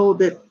to know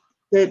that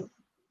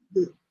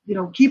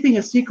keeping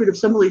a secret of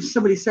somebody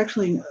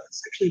sexually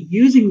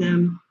using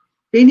them,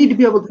 they need to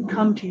be able to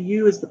come to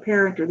you as the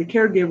parent or the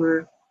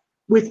caregiver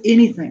with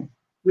anything,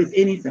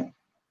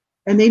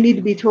 and they need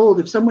to be told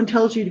if someone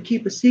tells you to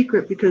keep a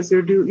secret because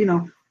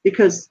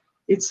because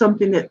it's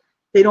something that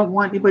they don't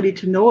want anybody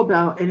to know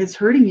about and it's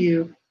hurting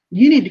you,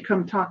 you need to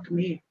come talk to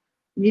me.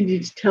 You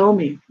need to tell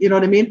me. You know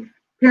what I mean?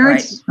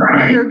 Parents,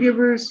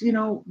 caregivers,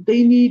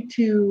 they need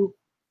to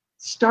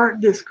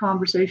start this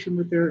conversation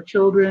with their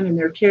children and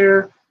their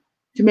care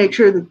to make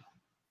sure that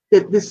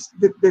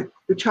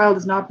the child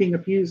is not being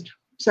abused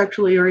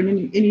sexually or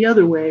in any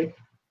other way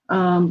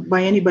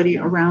by anybody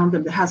around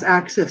them that has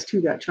access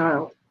to that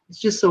child. It's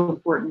just so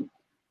important.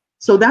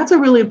 So that's a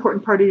really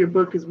important part of your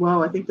book as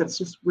well. I think that's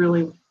just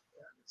really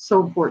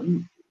so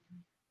important.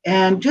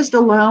 And just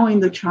allowing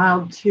the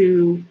child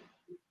to,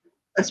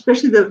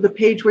 especially the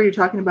page where you're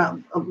talking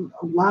about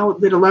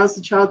that allows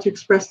the child to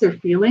express their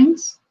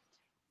feelings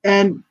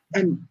and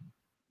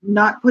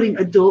not putting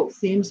adult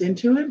themes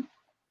into it,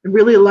 and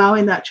really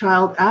allowing that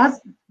child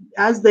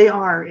as they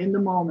are in the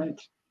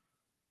moment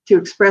to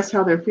express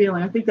how they're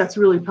feeling. I think that's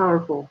really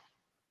powerful.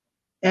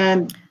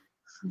 And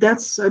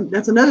that's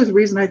another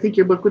reason I think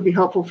your book would be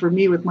helpful for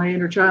me with my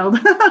inner child.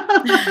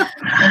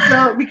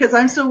 So because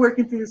I'm still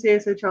working through this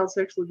ASI child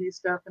sexual abuse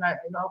stuff, and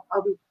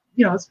I'll be,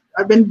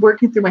 I've been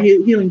working through my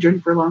healing journey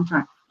for a long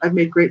time. I've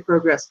made great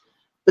progress,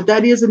 but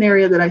that is an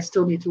area that I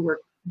still need to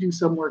do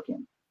some work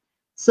in.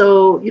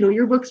 So,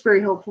 your book's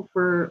very helpful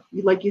for,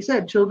 like you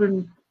said,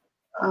 children,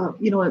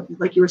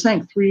 like you were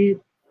saying, 3,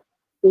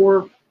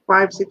 4,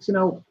 5, 6,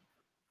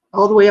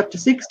 all the way up to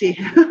 60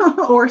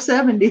 or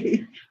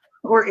 70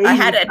 or 80. I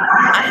had a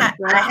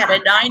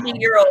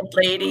 90-year-old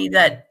lady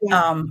that,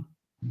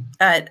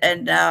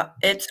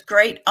 it's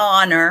great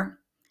honor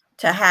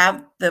to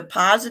have the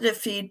positive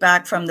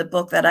feedback from the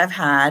book that I've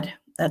had.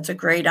 That's a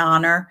great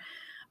honor.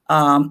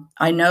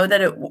 I know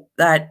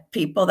that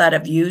people that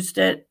have used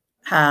it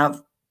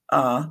have,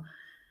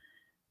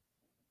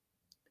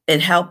 it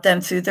helped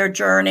them through their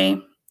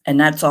journey, and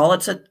that's all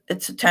it's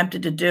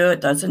attempted to do. It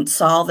doesn't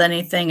solve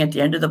anything. At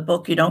the end of the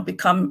book, you don't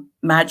become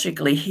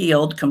magically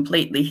healed,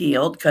 completely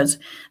healed, because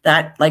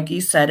that, like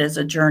you said, is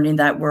a journey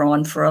that we're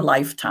on for a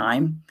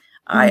lifetime.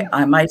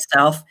 I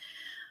myself,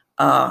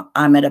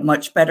 I'm at a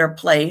much better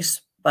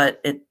place,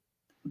 but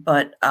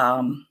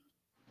I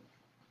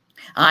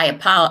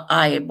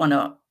want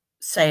to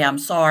say I'm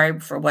sorry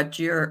for what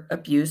your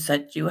abuse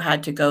that you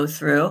had to go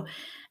through,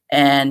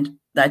 and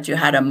that you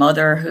had a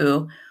mother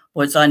who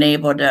was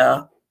unable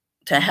to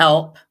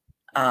help.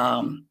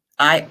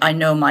 I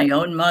know my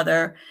own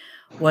mother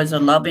was a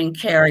loving,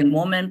 caring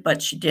woman,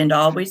 but she didn't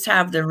always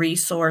have the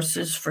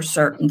resources for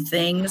certain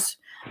things.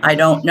 I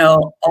don't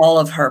know all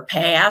of her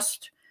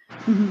past.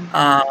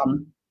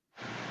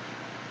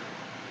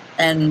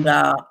 And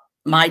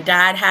my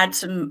dad had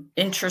some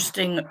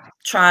interesting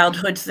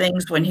childhood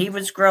things when he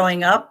was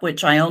growing up,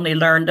 which I only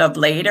learned of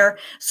later.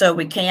 So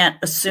we can't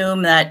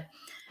assume that.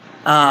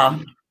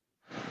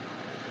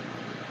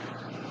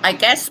 I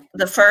guess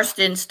the first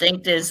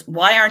instinct is,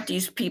 why aren't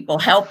these people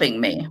helping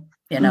me?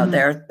 You know,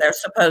 they're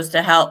supposed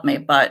to help me,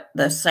 but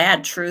the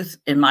sad truth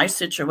in my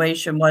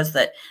situation was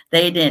that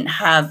they didn't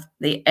have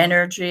the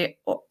energy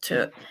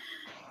to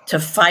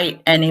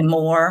fight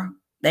anymore.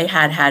 They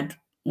had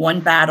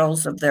won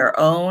battles of their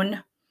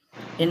own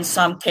in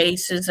some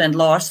cases and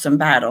lost some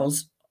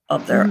battles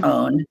of their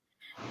own.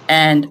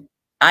 And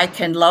I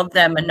can love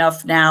them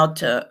enough now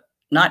to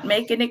not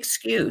make an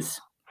excuse,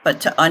 but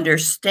to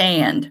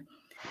understand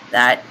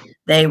that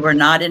they were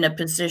not in a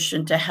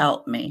position to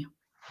help me.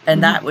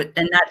 And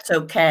that's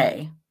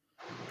okay.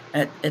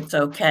 It's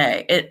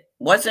okay. It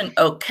wasn't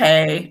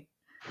okay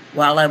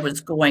while I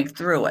was going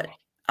through it.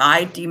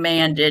 I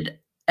demanded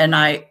and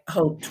I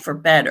hoped for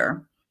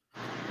better.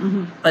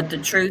 But the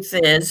truth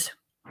is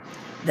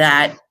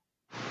that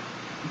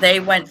they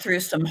went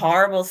through some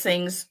horrible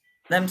things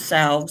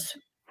themselves,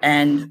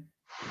 and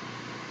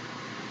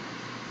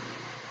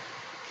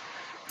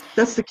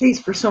that's the case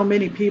for so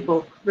many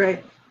people,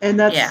 right? And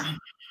that's,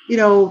 you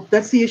know,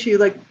 that's the issue.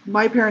 Like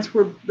my parents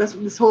were, that's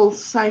this whole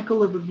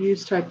cycle of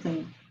abuse type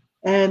thing.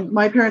 And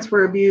my parents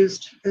were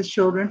abused as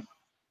children,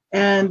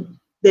 and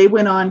they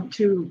went on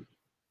to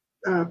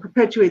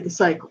perpetuate the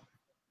cycle.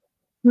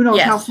 Who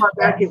knows how far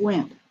back it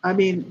went? I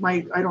mean,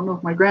 I don't know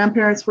if my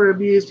grandparents were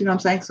abused, you know what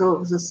I'm saying? So it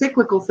was a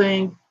cyclical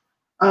thing.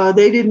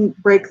 They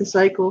didn't break the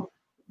cycle.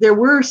 There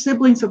were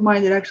siblings of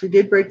mine that actually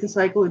did break the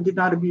cycle and did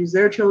not abuse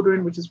their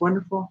children, which is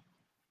wonderful.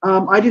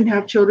 I didn't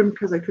have children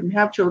because I couldn't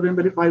have children,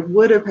 but if I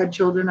would have had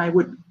children, I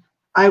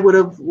would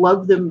have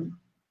loved them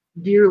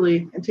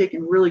dearly and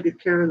taken really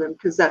good care of them,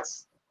 because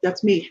that's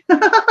me.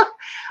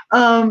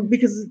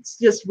 Because it's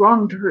just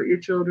wrong to hurt your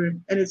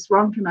children, and it's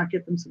wrong to not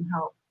get them some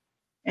help.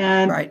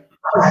 And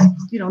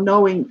you know,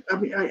 knowing, I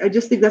mean, I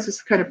just think that's just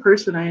the kind of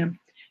person I am.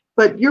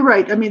 But you're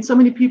right. I mean, so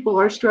many people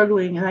are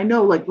struggling, and I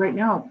know, like right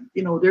now,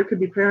 you know, there could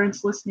be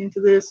parents listening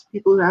to this,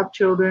 people who have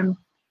children,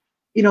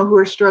 you know, who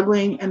are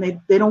struggling, and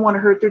they don't want to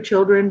hurt their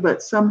children,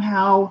 but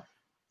somehow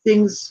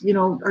things, you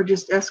know, are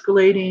just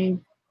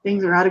escalating.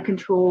 Things are out of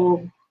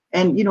control,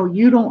 and you know,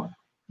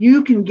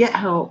 you can get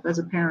help as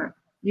a parent.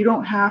 You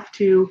don't have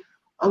to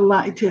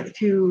allow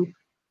you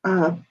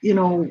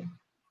know,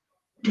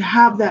 to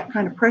have that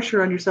kind of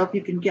pressure on yourself.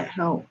 You can get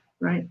help,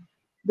 right?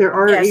 There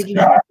are agencies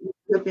that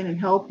step in and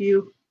help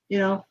you. You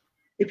know,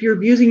 if you're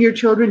abusing your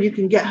children, you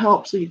can get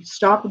help so you can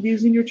stop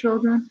abusing your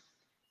children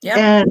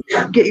and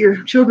get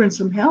your children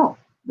some help,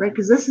 right?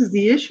 Because this is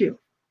the issue.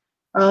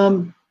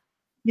 You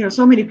know,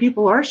 so many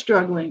people are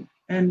struggling,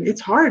 and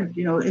it's hard,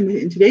 you know,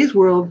 in today's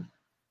world,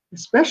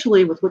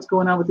 especially with what's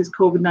going on with this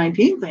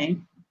COVID-19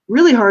 thing.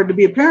 Really hard to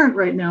be a parent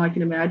right now, I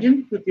can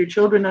imagine, with your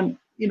children on,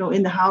 you know,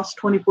 in the house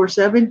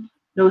 24/7,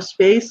 no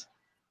space,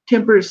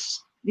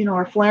 tempers, you know,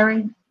 are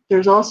flaring.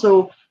 There's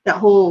also that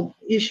whole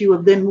issue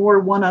of then more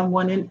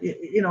one-on-one,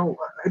 you know,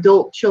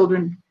 adult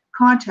children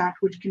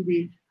contact, which can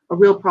be a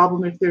real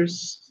problem if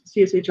there's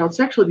CSA child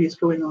sexual abuse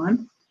going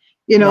on.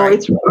 You know,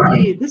 it's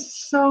really, this is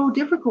so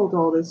difficult,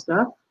 all this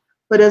stuff.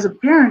 But as a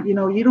parent, you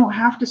know, you don't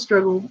have to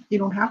struggle. You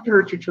don't have to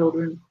hurt your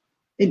children.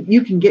 And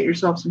you can get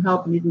yourself some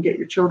help, and you can get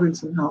your children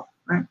some help,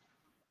 right?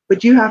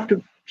 But you have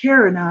to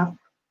care enough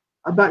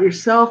about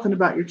yourself and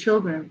about your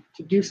children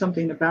to do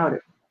something about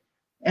it.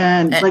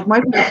 And like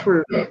my parents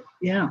were,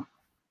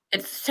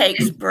 It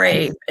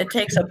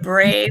takes a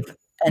brave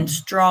and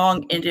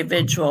strong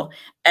individual,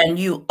 and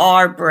you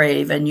are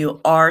brave and you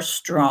are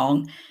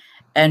strong,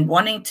 and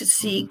wanting to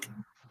seek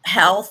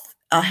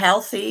a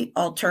healthy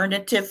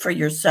alternative for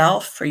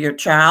yourself, for your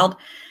child,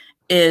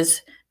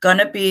 is going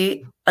to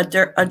be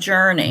a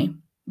journey,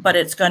 but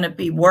it's going to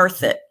be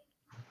worth it.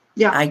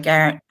 Yeah, I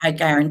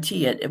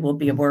guarantee it. It will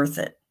be worth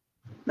it.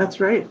 That's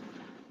right.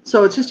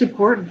 So it's just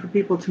important for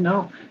people to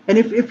know. And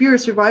if you're a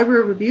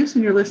survivor of abuse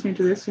and you're listening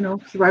to this, you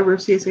know, survivor of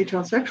CSA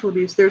child sexual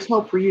abuse, there's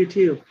help for you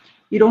too.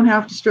 You don't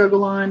have to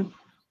struggle on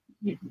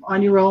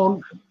your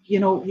own. You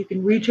know, you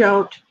can reach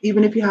out,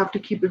 even if you have to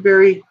keep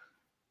a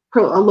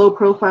low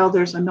profile.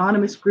 There's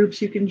anonymous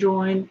groups you can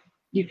join.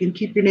 You can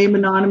keep your name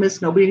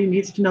anonymous. Nobody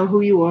needs to know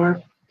who you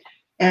are.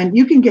 And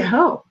you can get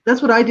help.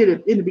 That's what I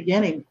did in the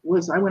beginning,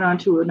 was I went on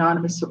to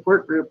anonymous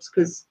support groups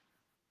because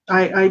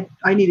I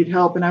needed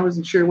help and I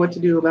wasn't sure what to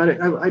do about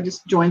it. I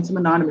just joined some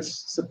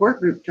anonymous support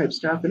group type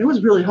stuff, and it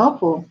was really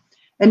helpful.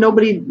 and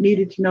nobody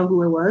needed to know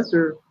who I was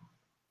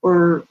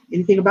or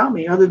anything about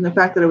me other than the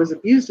fact that I was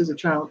abused as a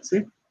child.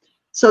 See,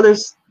 so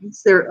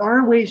there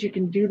are ways you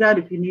can do that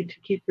if you need to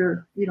keep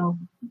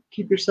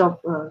keep yourself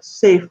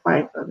safe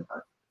by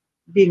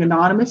being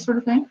anonymous, sort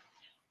of thing.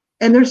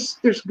 And there's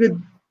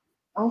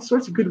all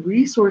sorts of good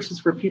resources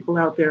for people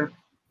out there,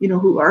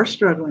 who are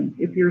struggling.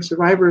 If you're a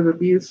survivor of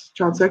abuse,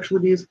 child sexual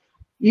abuse,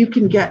 you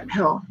can get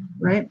help,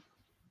 right?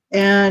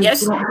 And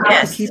yes, you don't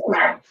have to keep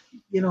that,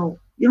 you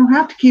don't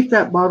have to keep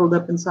that bottled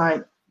up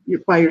inside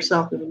by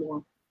yourself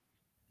anymore.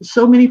 There's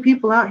so many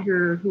people out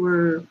here who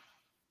are,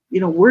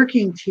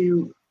 working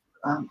to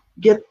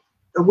get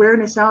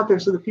awareness out there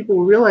so that people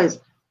will realize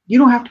you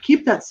don't have to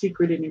keep that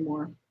secret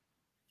anymore.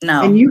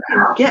 No. And you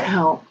can get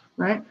help,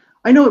 right?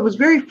 I know it was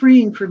very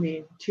freeing for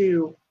me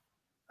to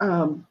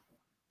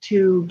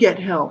get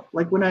help.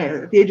 Like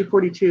at the age of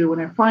 42, when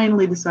I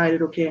finally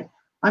decided, okay,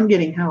 I'm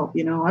getting help.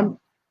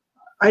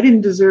 I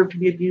didn't deserve to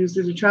be abused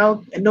as a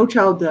child, and no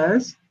child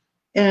does.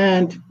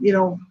 And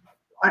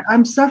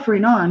I'm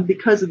suffering on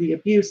because of the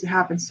abuse that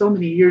happened so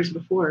many years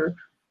before.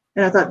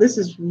 And I thought, this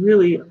is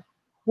really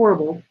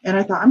horrible. And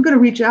I thought, I'm going to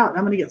reach out. I'm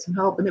going to get some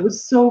help. And it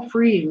was so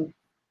freeing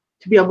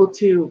to be able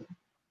to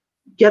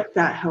get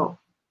that help.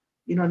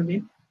 You know what I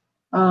mean?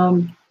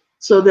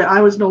 So that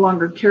I was no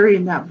longer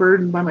carrying that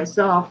burden by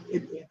myself.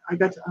 I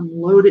got to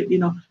unload it,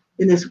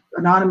 in this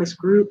anonymous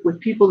group with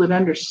people that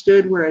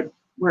understood where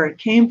I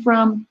came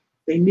from.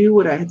 They knew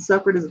what I had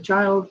suffered as a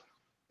child,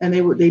 and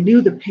they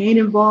knew the pain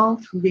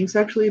involved from being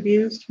sexually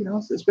abused,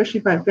 especially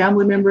by a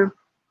family member.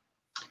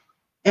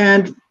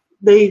 And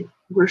they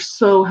were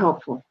so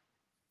helpful,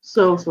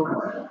 so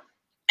helpful.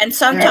 And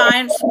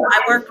sometimes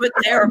I worked with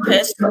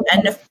therapists,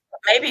 and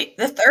maybe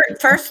the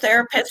first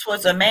therapist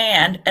was a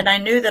man, and I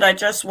knew that I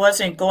just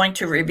wasn't going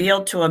to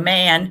reveal to a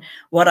man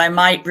what I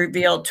might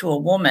reveal to a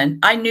woman.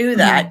 I knew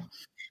that.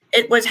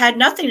 It had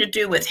nothing to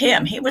do with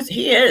him.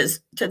 He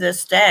is to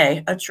this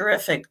day a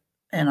terrific,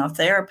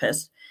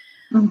 therapist.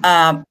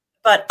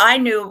 But I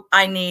knew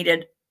I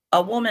needed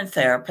a woman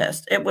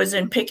therapist. It was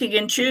in picking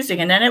and choosing,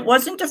 and then it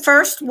wasn't the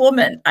first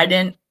woman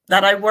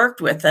that I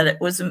worked with, that it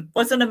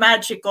wasn't a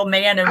magical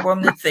man and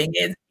woman thing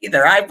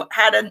either. I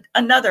had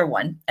another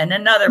one and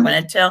another one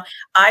until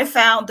I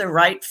found the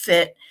right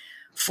fit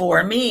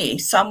for me.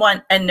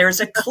 Someone, and there's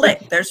a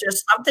click. There's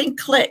just something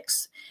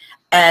clicks,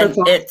 and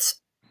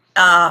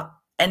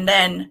and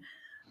then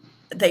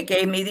they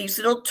gave me these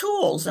little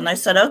tools, and I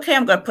said, okay,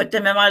 I'm going to put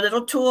them in my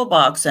little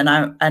toolbox, and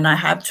I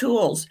have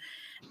tools,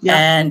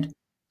 and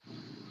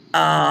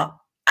I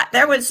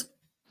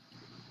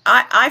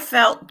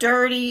felt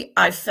dirty.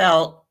 I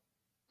felt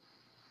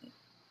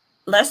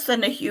less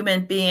than a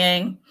human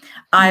being.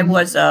 I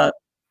was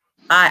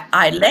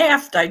I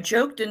laughed. I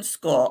joked in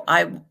school.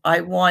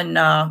 I won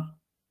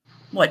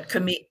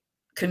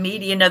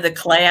comedian of the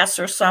class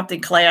or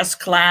something, class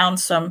clown.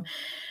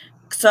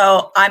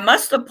 So I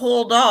must have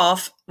pulled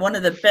off one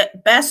of the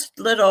best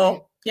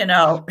little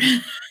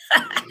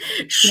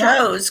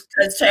shows,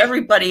 because to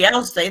everybody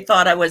else they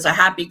thought I was a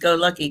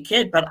happy-go-lucky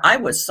kid, but I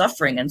was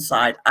suffering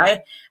inside.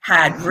 I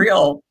had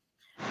real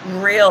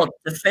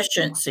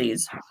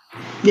deficiencies.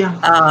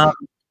 I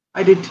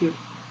did too.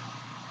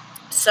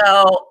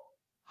 So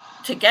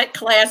to get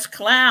class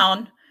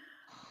clown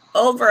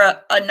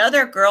over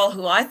another girl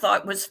who I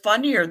thought was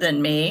funnier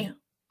than me,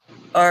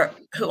 or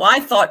who I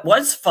thought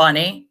was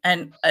funny,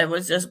 and it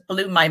just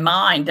blew my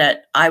mind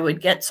that I would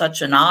get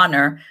such an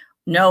honor,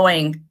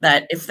 knowing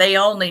that if they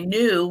only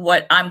knew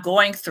what I'm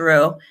going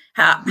through,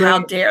 how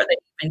dare they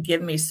even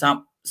give me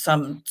some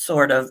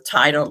sort of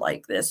title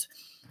like this.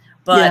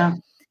 But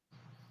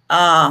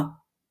I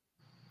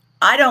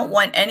don't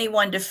want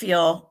anyone to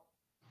feel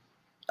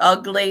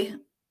ugly.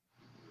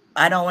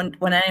 I don't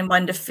want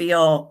anyone to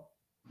feel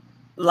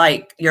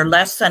like you're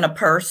less than a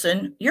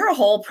person. You're a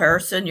whole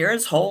person. You're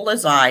as whole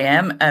as I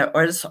am,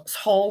 or as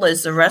whole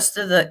as the rest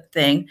of the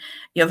thing.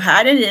 You've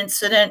had an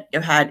incident,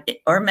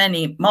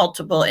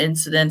 multiple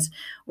incidents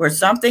where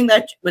something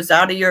that was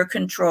out of your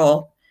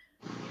control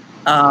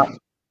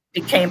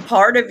became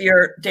part of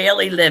your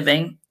daily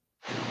living,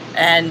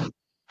 and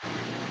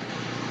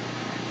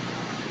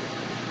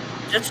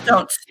just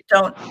don't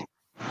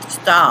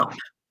stop.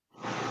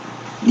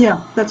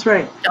 Yeah, that's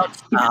right. Don't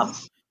stop.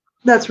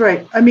 That's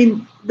right. I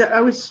mean,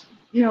 I was,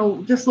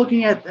 just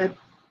looking at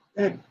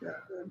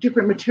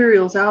different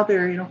materials out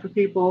there, for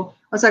people.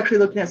 I was actually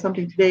looking at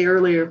something today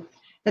earlier,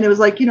 and it was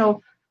like,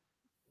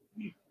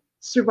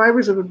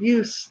 survivors of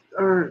abuse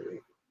are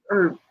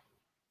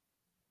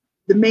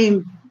the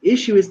main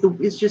issue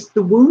is just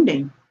the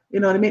wounding. You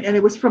know what I mean? And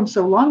it was from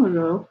so long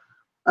ago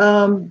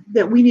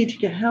that we need to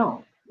get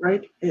help.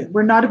 Right?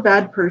 We're not a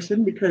bad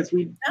person because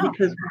we've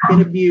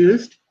been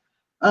abused.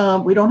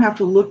 We don't have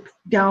to look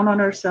down on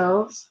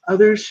ourselves.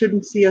 Others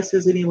shouldn't see us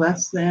as any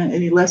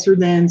lesser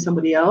than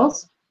somebody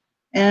else.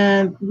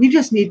 And we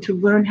just need to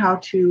learn how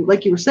to,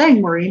 like you were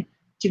saying, Maureen,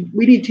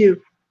 we need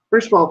to,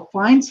 first of all,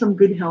 find some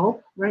good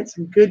help, right?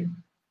 Some good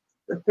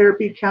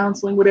therapy,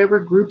 counseling,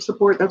 whatever, group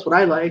support. That's what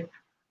I like.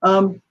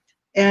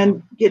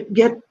 And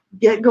get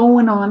get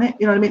going on it,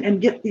 you know what I mean,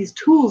 and get these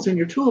tools in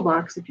your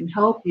toolbox that can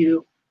help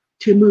you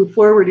to move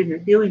forward in your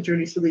healing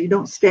journey so that you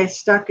don't stay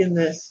stuck in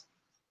this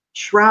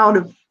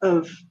shroud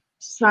of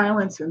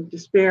silence and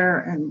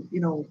despair. And,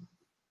 you know,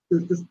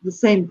 the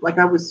same, like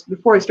I was,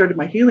 before I started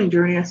my healing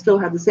journey, I still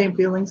had the same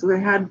feelings that I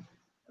had,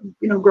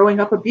 you know, growing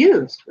up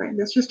abused, right?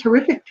 That's just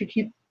horrific to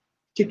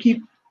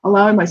keep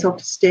allowing myself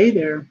to stay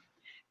there.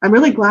 I'm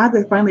really glad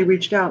that I finally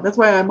reached out. That's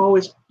why I'm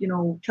always, you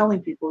know,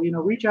 telling people, you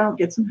know, reach out,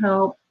 get some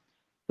help.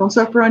 Don't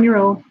suffer on your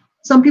own.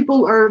 Some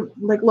people are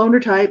like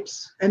loner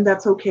types, and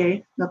that's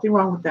okay. Nothing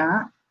wrong with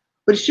that.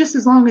 But it's just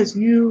as long as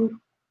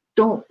you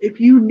don't, if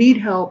you need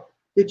help,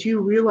 that you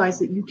realize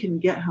that you can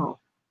get help.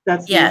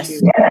 That's the issue.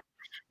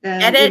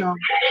 And you know,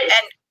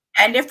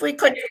 and if we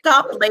could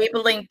stop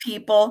labeling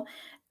people,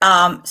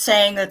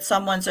 saying that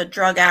someone's a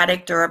drug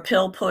addict or a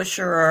pill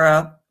pusher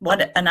or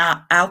an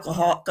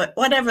alcohol,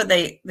 whatever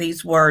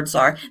these words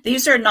are.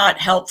 These are not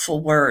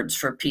helpful words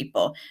for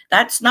people.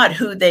 That's not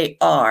who they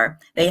are.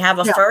 They have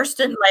a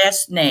first and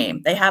last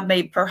name. They have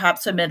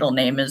perhaps a middle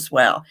name as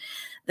well.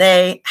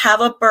 They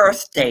have a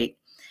birth date.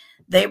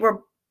 They're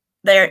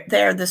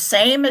the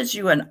same as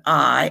you and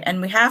I,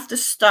 and we have to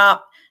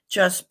stop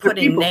just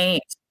putting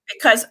names,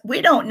 because we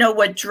don't know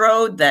what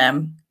drove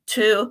them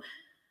to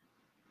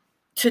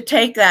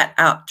take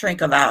that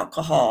drink of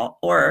alcohol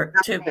or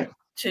to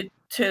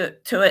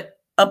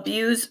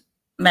abuse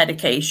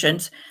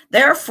medications.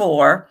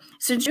 Therefore,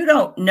 since you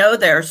don't know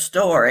their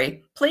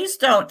story, please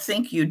don't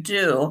think you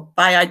do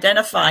by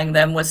identifying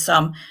them with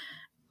some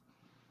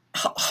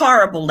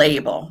horrible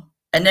label.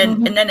 And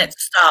then and then it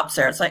stops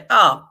there. It's like,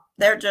 oh,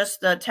 they're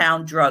just a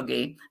town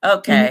druggie.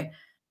 Okay.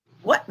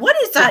 What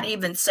does that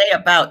even say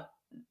about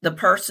the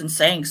person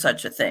saying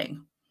such a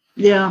thing?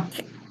 Yeah.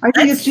 I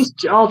think it's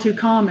just all too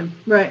common.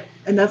 Right.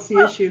 And that's the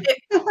issue.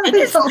 It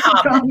is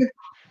common.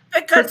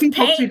 Because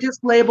people to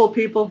just label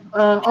people,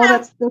 oh,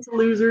 that's a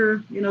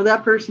loser, you know,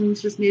 that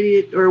person's just an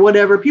idiot or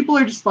whatever. People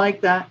are just like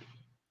that.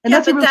 And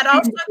that's but that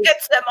also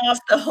gets them off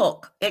the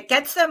hook. It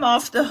gets them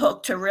off the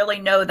hook to really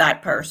know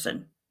that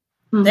person.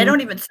 They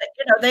don't even say,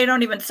 you know, they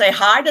don't even say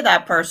hi to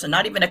that person,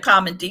 not even a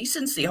common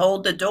decency.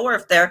 Hold the door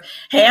if their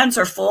hands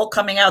are full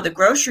coming out of the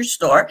grocery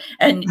store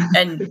and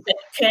they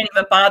can't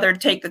even bother to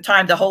take the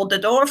time to hold the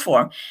door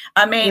for them.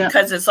 I mean,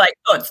 because it's like,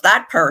 oh, it's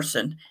that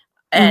person.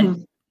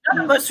 And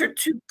none of us are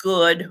too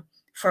good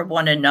for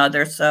one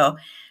another. So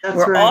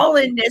we're all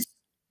in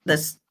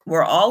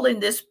we're all in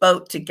this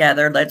boat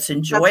together. Let's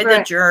enjoy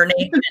the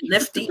journey and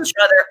lift each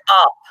other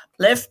up.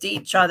 Lift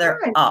each other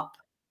up.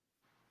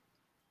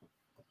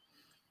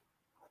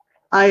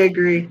 I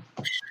agree.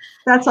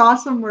 That's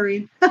awesome,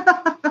 Maureen.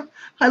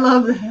 I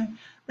love that.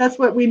 That's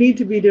what we need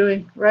to be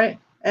doing, right?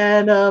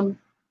 And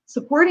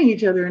supporting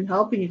each other and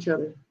helping each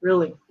other.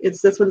 Really,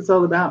 that's what it's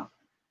all about.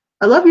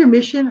 I love your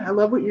mission. I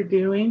love what you're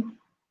doing,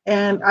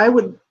 and I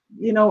would,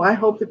 you know, I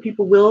hope that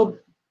people will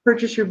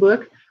purchase your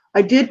book.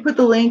 I did put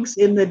the links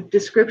in the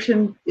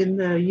description, in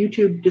the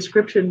YouTube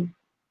description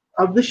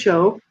of the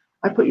show.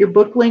 I put your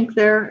book link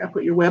there. I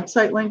put your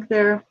website link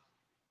there,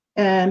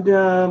 and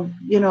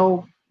you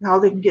know, how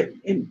they can get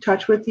in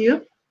touch with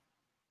you.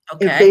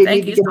 Okay,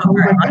 thank you so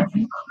very much.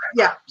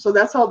 Yeah, so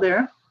that's all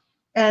there.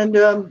 And,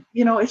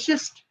 you know, it's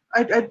just,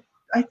 I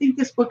think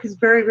this book is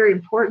very, very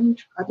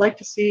important. I'd like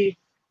to see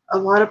a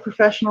lot of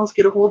professionals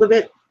get a hold of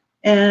it.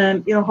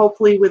 And, you know,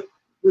 hopefully with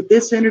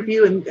this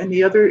interview and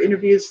the other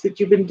interviews that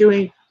you've been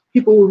doing,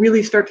 people will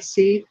really start to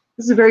see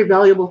this is a very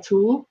valuable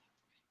tool.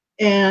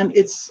 And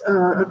it's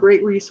a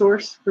great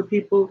resource for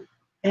people.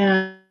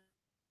 And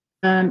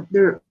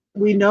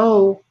we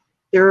know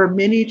there are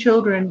many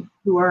children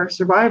who are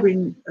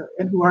surviving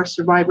and who are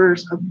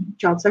survivors of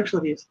child sexual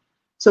abuse.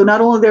 So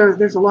not only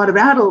there's a lot of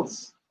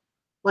adults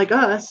like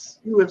us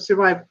who have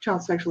survived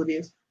child sexual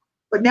abuse,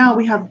 but now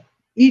we have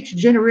each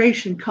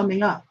generation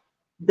coming up,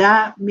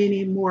 that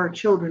many more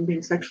children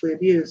being sexually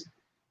abused.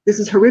 This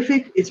is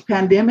horrific. It's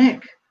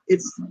pandemic.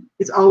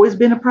 It's always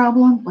been a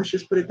problem. Let's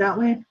just put it that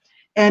way.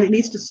 And it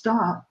needs to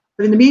stop.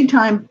 But in the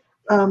meantime,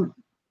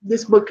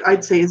 this book,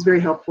 I'd say, is very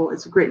helpful.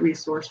 It's a great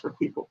resource for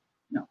people.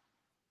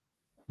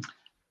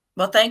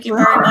 Well, thank you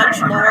very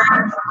much, Laura.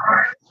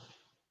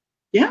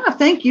 Yeah,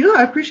 thank you.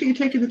 I appreciate you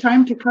taking the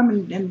time to come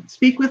and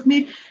speak with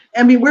me.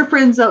 I mean, we're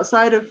friends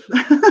outside of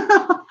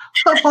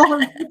all of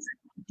this.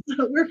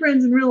 So we're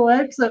friends in real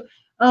life. So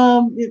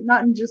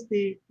not in just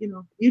the, you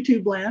know,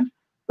 YouTube land.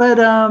 But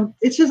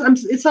it's just,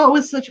 it's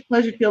always such a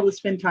pleasure to be able to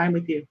spend time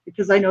with you,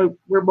 because I know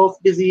we're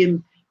both busy,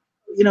 and,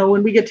 you know,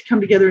 when we get to come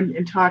together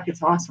and talk,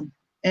 it's awesome.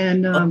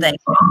 And thank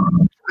you.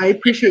 I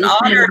appreciate it's an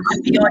honor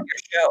to be on your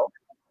show.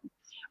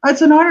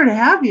 It's an honor to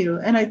have you,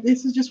 and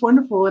this is just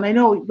wonderful. And I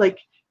know, like,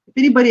 if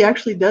anybody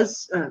actually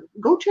does,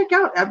 go check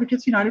out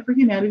Advocates United for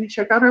Humanity.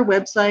 Check out our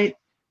website,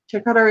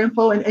 check out our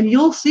info, and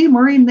you'll see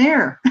Maureen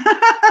there,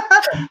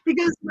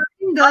 because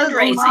Maureen does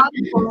a lot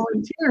of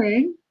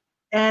volunteering,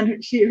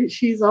 and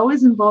she's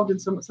always involved in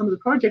some of the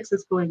projects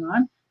that's going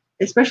on,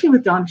 especially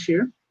with Dawn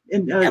Shear,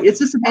 and it's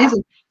just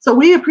amazing. So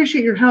we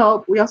appreciate your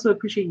help. We also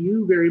appreciate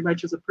you very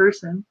much as a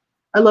person.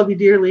 I love you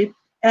dearly.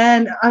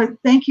 And I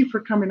thank you for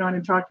coming on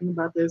and talking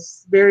about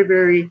this. Very,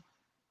 very,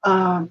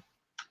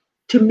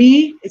 to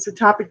me, it's a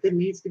topic that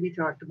needs to be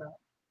talked about.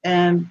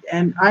 And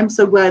I'm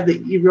so glad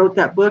that you wrote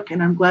that book,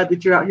 and I'm glad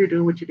that you're out here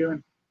doing what you're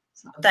doing.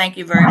 So, thank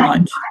you very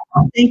much.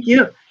 Thank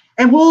you.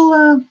 And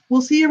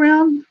we'll see you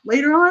around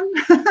later on.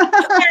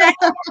 Okay.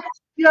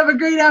 You have a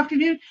great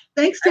afternoon.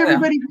 Thanks to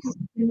everybody who's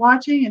been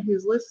watching and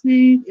who's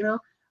listening.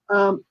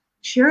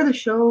 Share the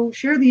show,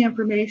 share the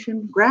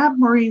information, grab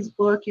Maureen's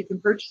book. You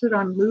can purchase it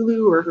on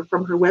Lulu or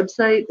from her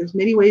website. There's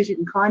many ways you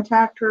can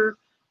contact her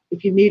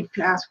if you need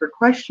to ask her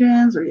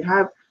questions, or you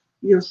have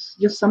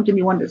just something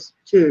you want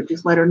to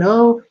just let her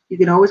know. You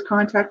can always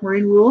contact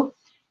Maureen Rule,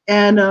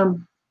 and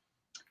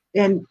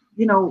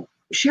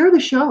share the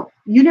show.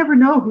 You never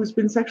know who's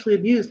been sexually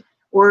abused,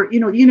 or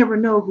you never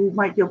know who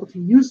might be able to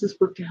use this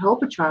book to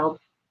help a child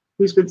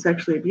who's been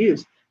sexually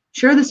abused.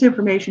 Share this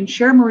information,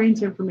 share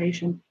Maureen's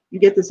information, and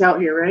get this out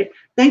here, right?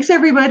 Thanks,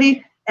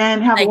 everybody,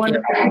 and have a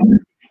wonderful day.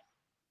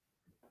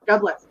 God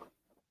bless.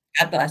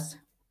 God bless.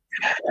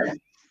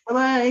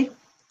 Bye-bye.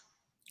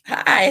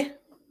 Hi.